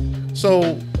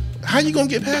 So, how you gonna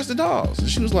get past the dogs? And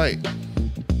she was like,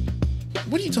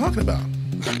 what are you talking about?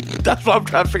 That's what I'm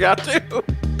trying to figure out too.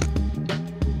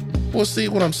 Well, see,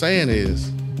 what I'm saying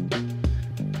is,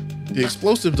 the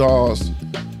explosive dogs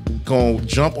gonna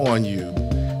jump on you,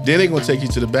 then they gonna take you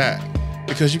to the back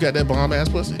because you got that bomb ass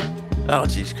pussy. Oh,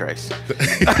 Jesus Christ.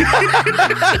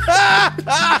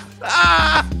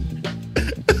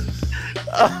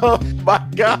 Oh my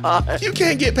God. You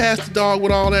can't get past the dog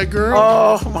with all that, girl.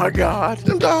 Oh my God.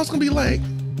 Them dogs gonna be like,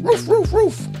 roof, roof,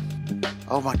 roof.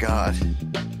 Oh my God.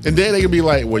 And then they can be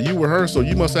like, well, you were her, so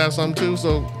you must have something too.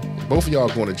 So both of y'all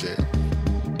going to jail.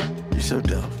 You're so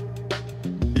dumb.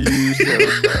 You so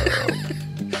dumb.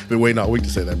 Been waiting all week to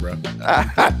say that, bro.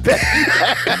 I bet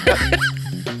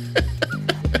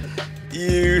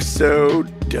you so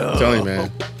dumb. Tell you,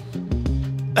 man.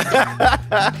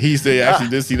 He said actually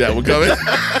did see that one coming.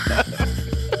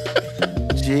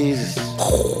 Jesus.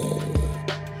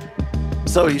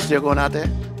 So you still going out there?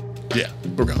 Yeah,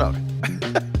 we're going. Okay.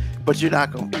 But you're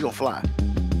not going. You're gonna fly.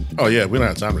 Oh yeah, we don't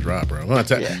have time to drive, bro.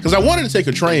 Because I wanted to take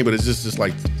a train, but it's just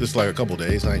like a couple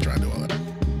days. I ain't trying to do all that.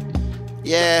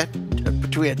 Yeah,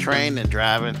 between a train and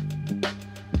driving,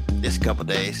 it's a couple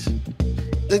days.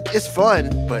 It's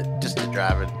fun, but just the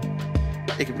driving,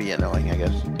 it can be annoying, I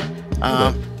guess.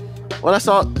 Well, that's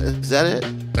all. Is that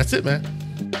it? That's it, man.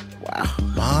 Wow.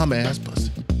 Bomb ass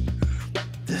pussy.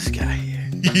 This guy here.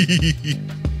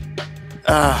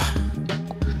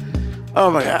 Oh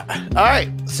my God. All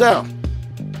right. So,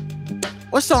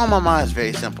 what's on my mind is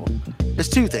very simple. There's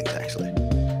two things, actually.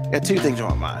 I got two things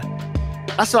on my mind.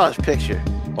 I saw this picture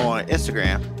on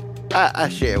Instagram. I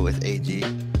share with AG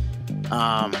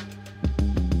and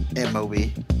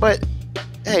Moby. But,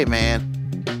 hey, man.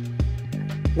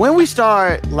 When we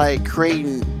start, like,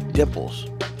 creating dimples.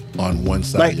 On one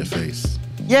side of your face.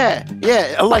 Yeah.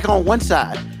 Like, on one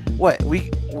side.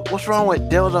 What's wrong with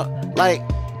dildo? Like,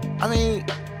 I mean...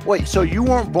 Wait, so you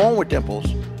weren't born with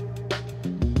dimples?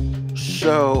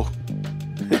 So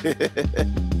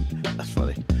that's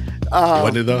funny.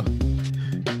 Wasn't it though?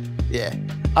 Yeah.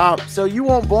 So you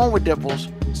weren't born with dimples,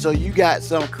 so you got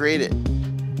some created.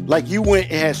 Like you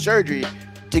went and had surgery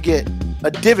to get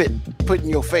a divot put in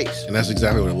your face. And that's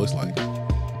exactly what it looks like.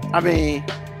 I mean,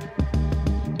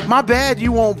 my bad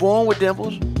you weren't born with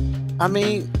dimples. I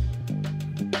mean,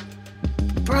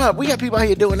 bruh, we got people out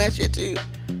here doing that shit too.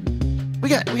 We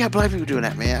got black people doing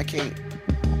that, man. I can't.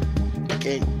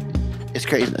 It's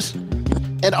craziness.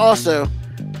 And also,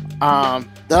 the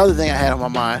other thing I had on my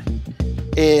mind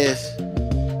is,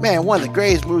 man, one of the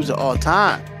greatest moves of all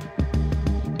time.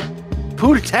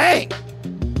 Pootie Tang.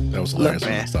 That was hilarious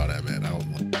when I saw that, man. I was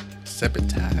like,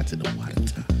 sepetide to the white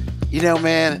tie. You know,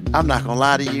 man, I'm not gonna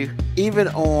lie to you. Even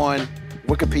on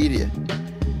Wikipedia,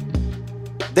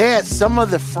 they had some of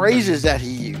the phrases that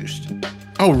he used.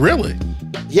 Oh, really?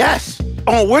 Yes.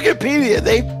 on Wikipedia,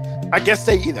 I guess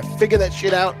they either figure that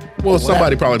shit out. Well,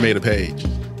 somebody probably made a page.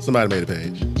 Somebody made a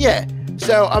page. Yeah.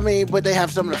 So I mean, but they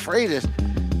have some of the phrases.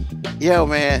 Yo,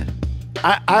 man,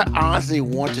 I honestly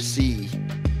want to see.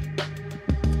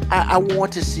 I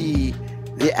want to see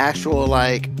the actual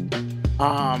like,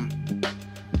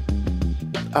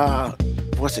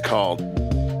 what's it called?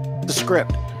 The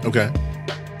script. Okay.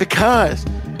 Because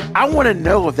I want to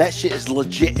know if that shit is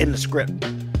legit in the script.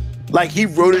 Like he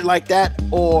wrote it like that,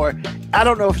 or I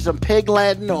don't know if it's some pig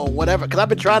Latin or whatever. Because I've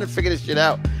been trying to figure this shit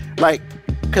out. Like,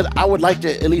 because I would like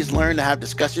to at least learn to have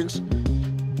discussions,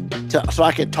 so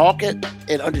I can talk it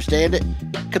and understand it.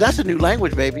 Because that's a new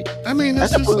language, baby. I mean,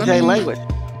 that's a Pootie Tang language.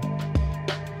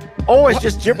 Or it's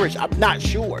just gibberish. I'm not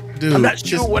sure. Dude, I'm not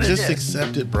sure what it is. Just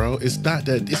accept it, bro. It's not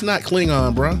that. It's not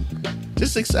Klingon, bro.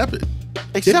 Just accept it.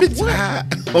 Accept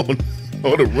what?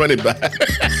 On a running back.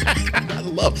 I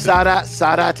love that.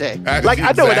 Sadate. Like,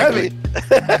 I know what that means.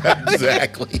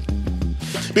 Exactly.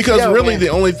 Because really, the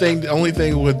only thing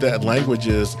with that language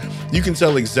is you can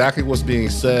tell exactly what's being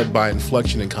said by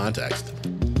inflection and context.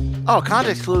 Oh,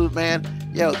 context clues, man.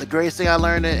 Yo, the greatest thing I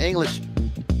learned in English,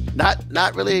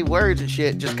 not really words and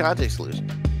shit, just context clues.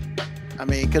 I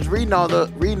mean, because reading all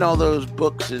those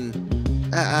books and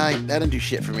that didn't do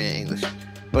shit for me in English.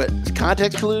 But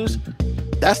context clues,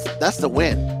 that's the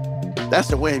win. That's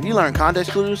the win. If you learn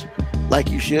context clues, like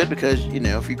you should, because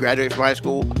if you graduate from high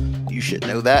school, you should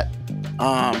know that.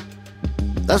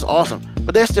 That's awesome.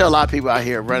 But there's still a lot of people out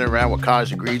here running around with college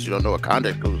degrees who don't know what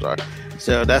context clues are.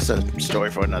 So that's a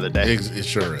story for another day. It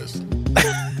sure is.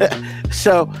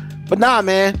 So, but nah,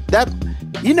 man,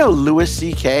 Louis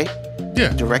C.K.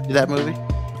 directed that movie.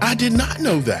 I did not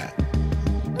know that.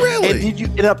 Really?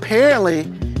 And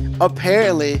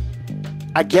apparently,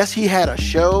 I guess he had a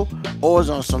show or was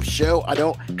on some show.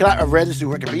 Cause I read this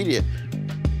through Wikipedia.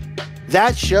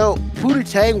 That show, Pootie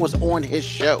Tang was on his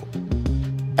show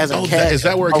as a character. Is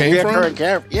that where it came from?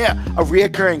 Yeah, a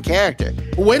reoccurring character.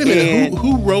 Well, wait a minute.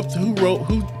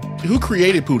 Who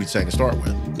created Pootie Tang to start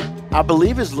with? I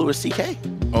believe it's Louis C.K.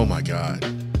 Oh my God.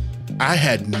 I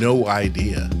had no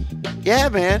idea. Yeah,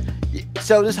 man.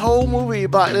 So this whole movie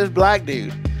about this black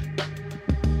dude,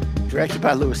 directed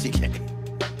by Louis C.K.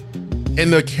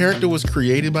 And the character was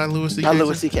created by Louis C.K.? By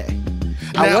Louis C.K.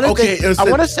 Now, I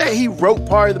want to say he wrote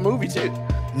part of the movie too.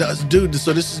 No, dude,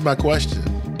 so this is my question.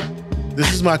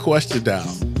 This is my question now.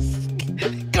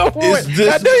 Go for it.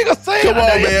 I knew you were going to say it. Come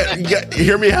on, man.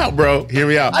 Hear me out, bro. Hear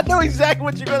me out. I know exactly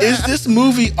what you're going to Is this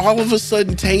movie all of a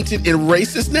sudden tainted and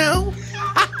racist now?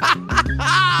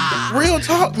 Real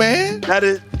talk, man. That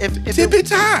is... Tippy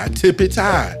tie. Tippy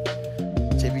tie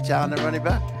on the running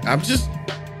back. I'm just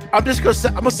going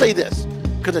to say this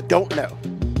because I don't know.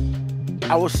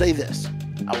 I will say this.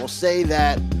 I will say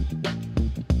that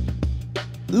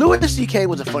Louis C.K.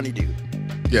 was a funny dude.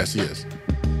 Yes, he is.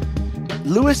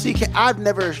 Louis C.K. I've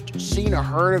never seen or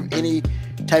heard of any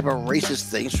type of racist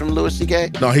things from Louis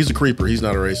C.K. No, he's a creeper. He's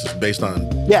not a racist based on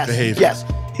behavior. Yes,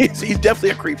 he's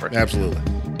definitely a creeper. Absolutely.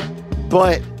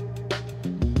 But,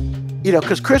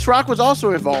 because Chris Rock was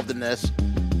also involved in this.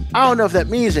 I don't know if that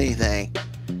means anything,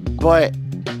 but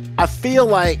I feel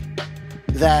like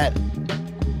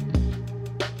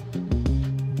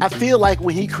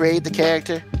when he created the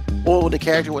character, or when the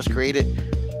character was created,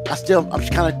 I'm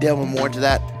just kind of delving more into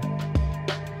that.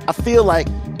 I feel like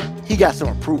he got some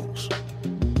approvals.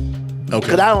 Okay.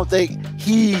 Because I don't think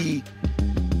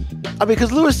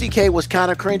because Louis C.K. was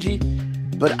kind of cringy,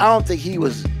 but I don't think he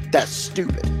was that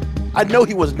stupid. I know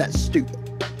he wasn't that stupid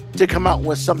to come out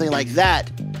with something like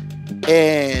that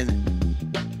and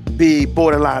be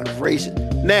borderline racist.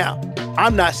 Now,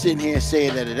 I'm not sitting here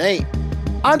saying that it ain't.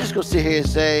 I'm just going to sit here and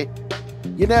say,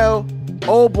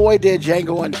 old boy did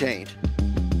Django Unchained.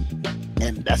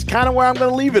 And that's kind of where I'm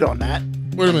going to leave it on that.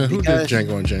 Wait a minute, who did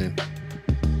Django Unchained?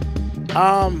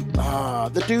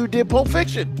 The dude did Pulp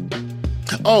Fiction.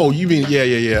 Oh, you mean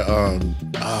yeah.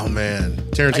 Oh man,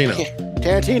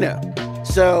 Tarantino.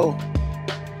 So,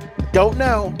 don't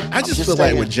know. I just feel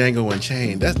like with Django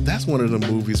Unchained, that's one of the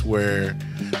movies where,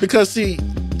 because see,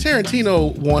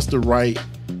 Tarantino wants to write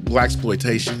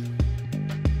blaxploitation.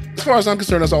 As far as I'm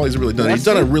concerned, that's all he's really done. He's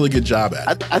done a really good job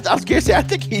at it. I was gonna say, I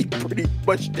think he pretty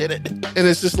much did it. And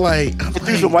it's just like,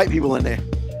 there's some white people in there.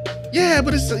 Yeah,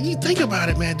 but you think about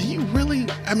it, man. Do you really?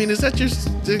 I mean, is that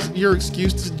your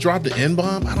excuse to drop the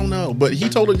N-bomb? I don't know, but he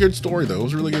told a good story though. It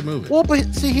was a really good movie. Well,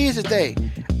 but see, here's the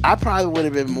thing. I probably would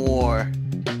have been more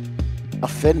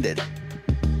offended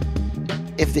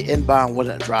if the N-bomb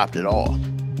wasn't dropped at all.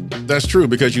 That's true,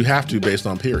 because you have to based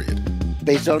on period.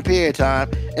 Based on period of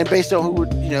time and based on who,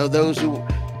 those who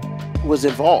was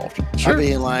involved. Sure. I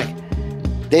mean, like,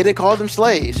 they didn't call them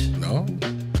slaves. No.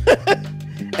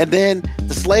 And then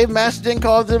the slave master didn't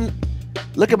call them,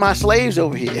 look at my slaves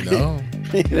over here. No.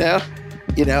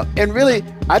 And really,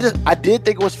 I did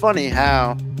think it was funny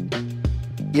how,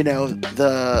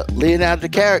 the Leonardo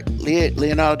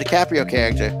DiCaprio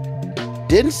character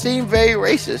didn't seem very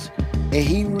racist, and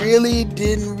he really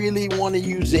didn't really want to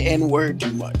use the N-word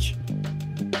too much.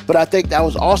 But I think that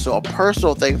was also a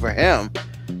personal thing for him.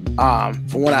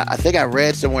 From what I think I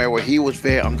read somewhere where he was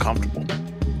very uncomfortable.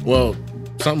 Well,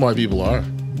 some white people are,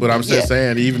 but I'm just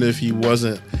saying, even if he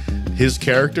wasn't his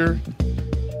character,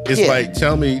 it's like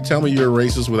tell me you're a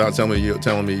racist without telling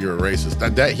me you're a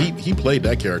racist. That he played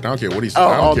that character. I don't care what he said.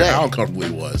 I don't care how uncomfortable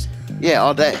he was. Yeah,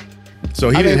 all day. So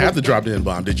he didn't have to drop the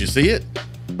N-bomb. Did you see it?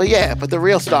 But the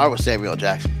real star was Samuel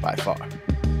Jackson by far.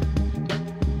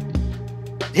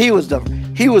 He was the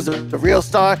real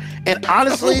star, and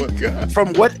honestly,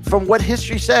 from what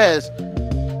history says,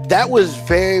 that was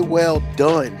very well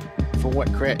done for what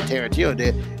Tarantino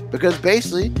did, because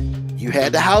basically you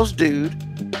had the house dude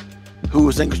who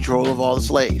was in control of all the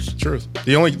slaves. Truth.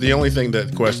 The only thing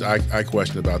that I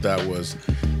questioned about that was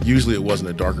usually it wasn't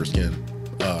a darker skinned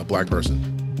black person.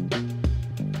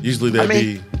 Usually that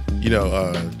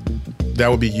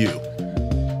would be you.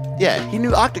 Yeah, he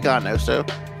knew Octagon though, so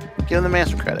give him the man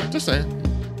some credit. Just saying.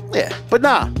 Yeah, but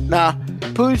nah.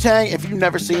 Pootie Tang, if you've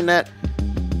never seen that,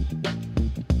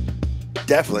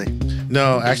 definitely.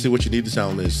 No, actually, what you need to tell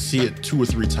him is see it 2 or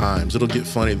 3 times. It'll get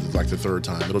funny like the 3rd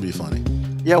time. It'll be funny.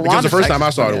 Yeah, because Wanda the first Sykes time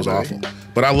I saw it, it was movie. awful.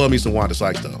 But I love me some Wanda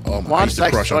Sykes though. Oh my, I used to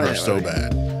crush on her so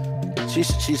bad.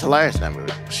 She's hilarious in that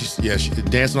movie. She's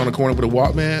dancing on the corner with a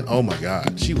Walkman. Oh my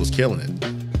God, she was killing it.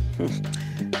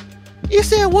 You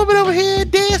see a woman over here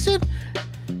dancing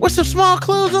with some small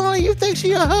clothes on? You think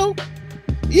she a hoe?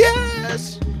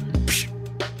 Yes.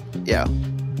 Yeah.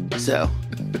 So,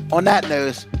 on that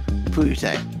note, Pootie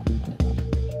Tang.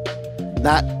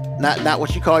 Not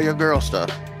what you call your girl stuff,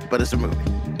 but it's a movie.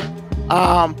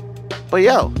 But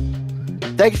yo,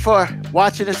 thanks for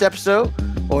watching this episode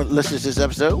or listening to this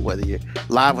episode, whether you're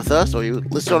live with us or you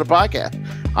listen on the podcast.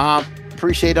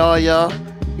 Appreciate all y'all.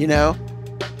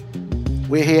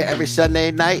 We're here every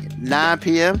Sunday night, 9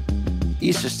 p.m.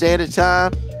 Eastern Standard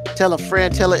Time. Tell a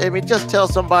friend, tell an enemy, just tell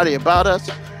somebody about us.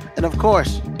 And of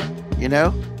course,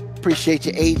 appreciate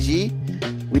you, AG.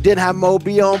 We didn't have Mo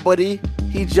B on, but he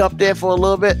jumped in for a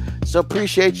little bit. So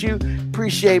appreciate you.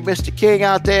 Appreciate Mr. King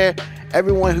out there.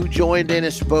 Everyone who joined in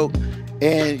and spoke.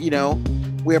 And,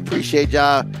 we appreciate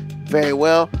y'all very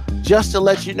well. Just to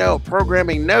let you know,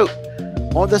 programming note,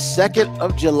 on the 2nd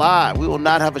of July, we will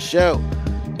not have a show.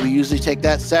 We usually take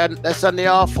that Sunday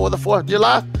off for the 4th of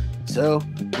July. So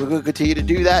we're going to continue to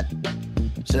do that.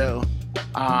 So,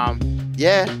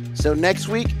 So next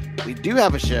week, we do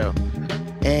have a show.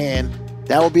 And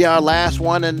that will be our last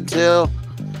one until,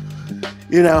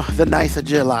 the 9th of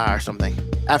July or something,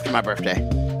 after my birthday.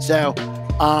 So,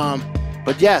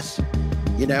 but yes,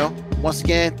 once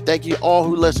again, thank you all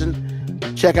who listened.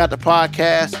 Check out the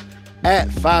podcast at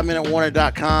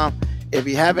 5minutewarning.com. If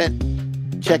you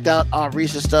haven't checked out our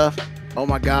recent stuff, oh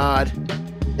my God,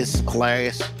 it's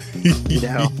hilarious.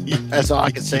 That's all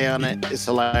I can say on it. It's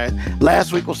hilarious.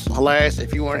 Last week was hilarious.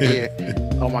 If you weren't here,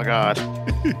 oh my God,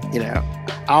 I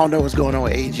don't know what's going on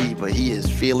with AG, but he is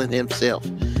feeling himself.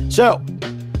 So,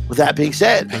 with that being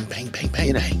said, bang, bang, bang,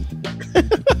 bang, bang.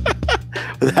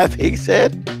 With that being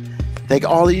said, thank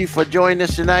all of you for joining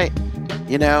us tonight.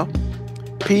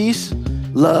 Peace,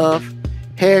 love,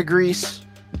 hair grease,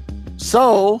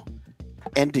 soul,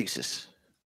 and deuces.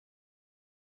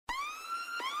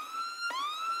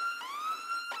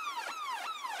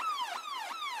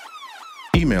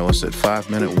 Email us at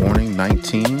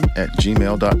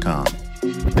 5minutewarning19@gmail.com.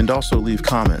 And also leave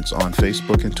comments on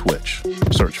Facebook and Twitch.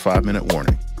 Search 5 Minute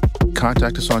Warning.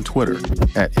 Contact us on Twitter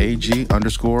at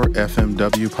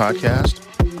AG_FMW podcast,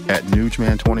 at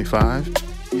Newsman25,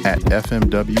 at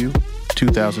FMW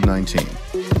 2019.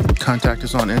 Contact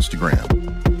us on Instagram,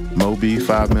 Moby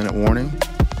 5 Minute Warning,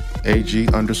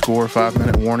 AG_5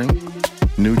 Minute Warning,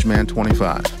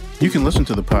 Newsman25. You can listen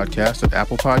to the podcast at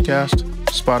Apple Podcast,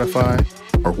 Spotify,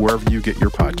 or wherever you get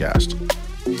your podcast.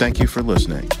 Thank you for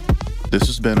listening. This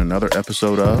has been another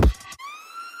episode of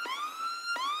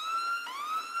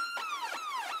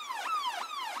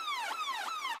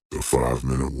The 5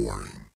 Minute Warning.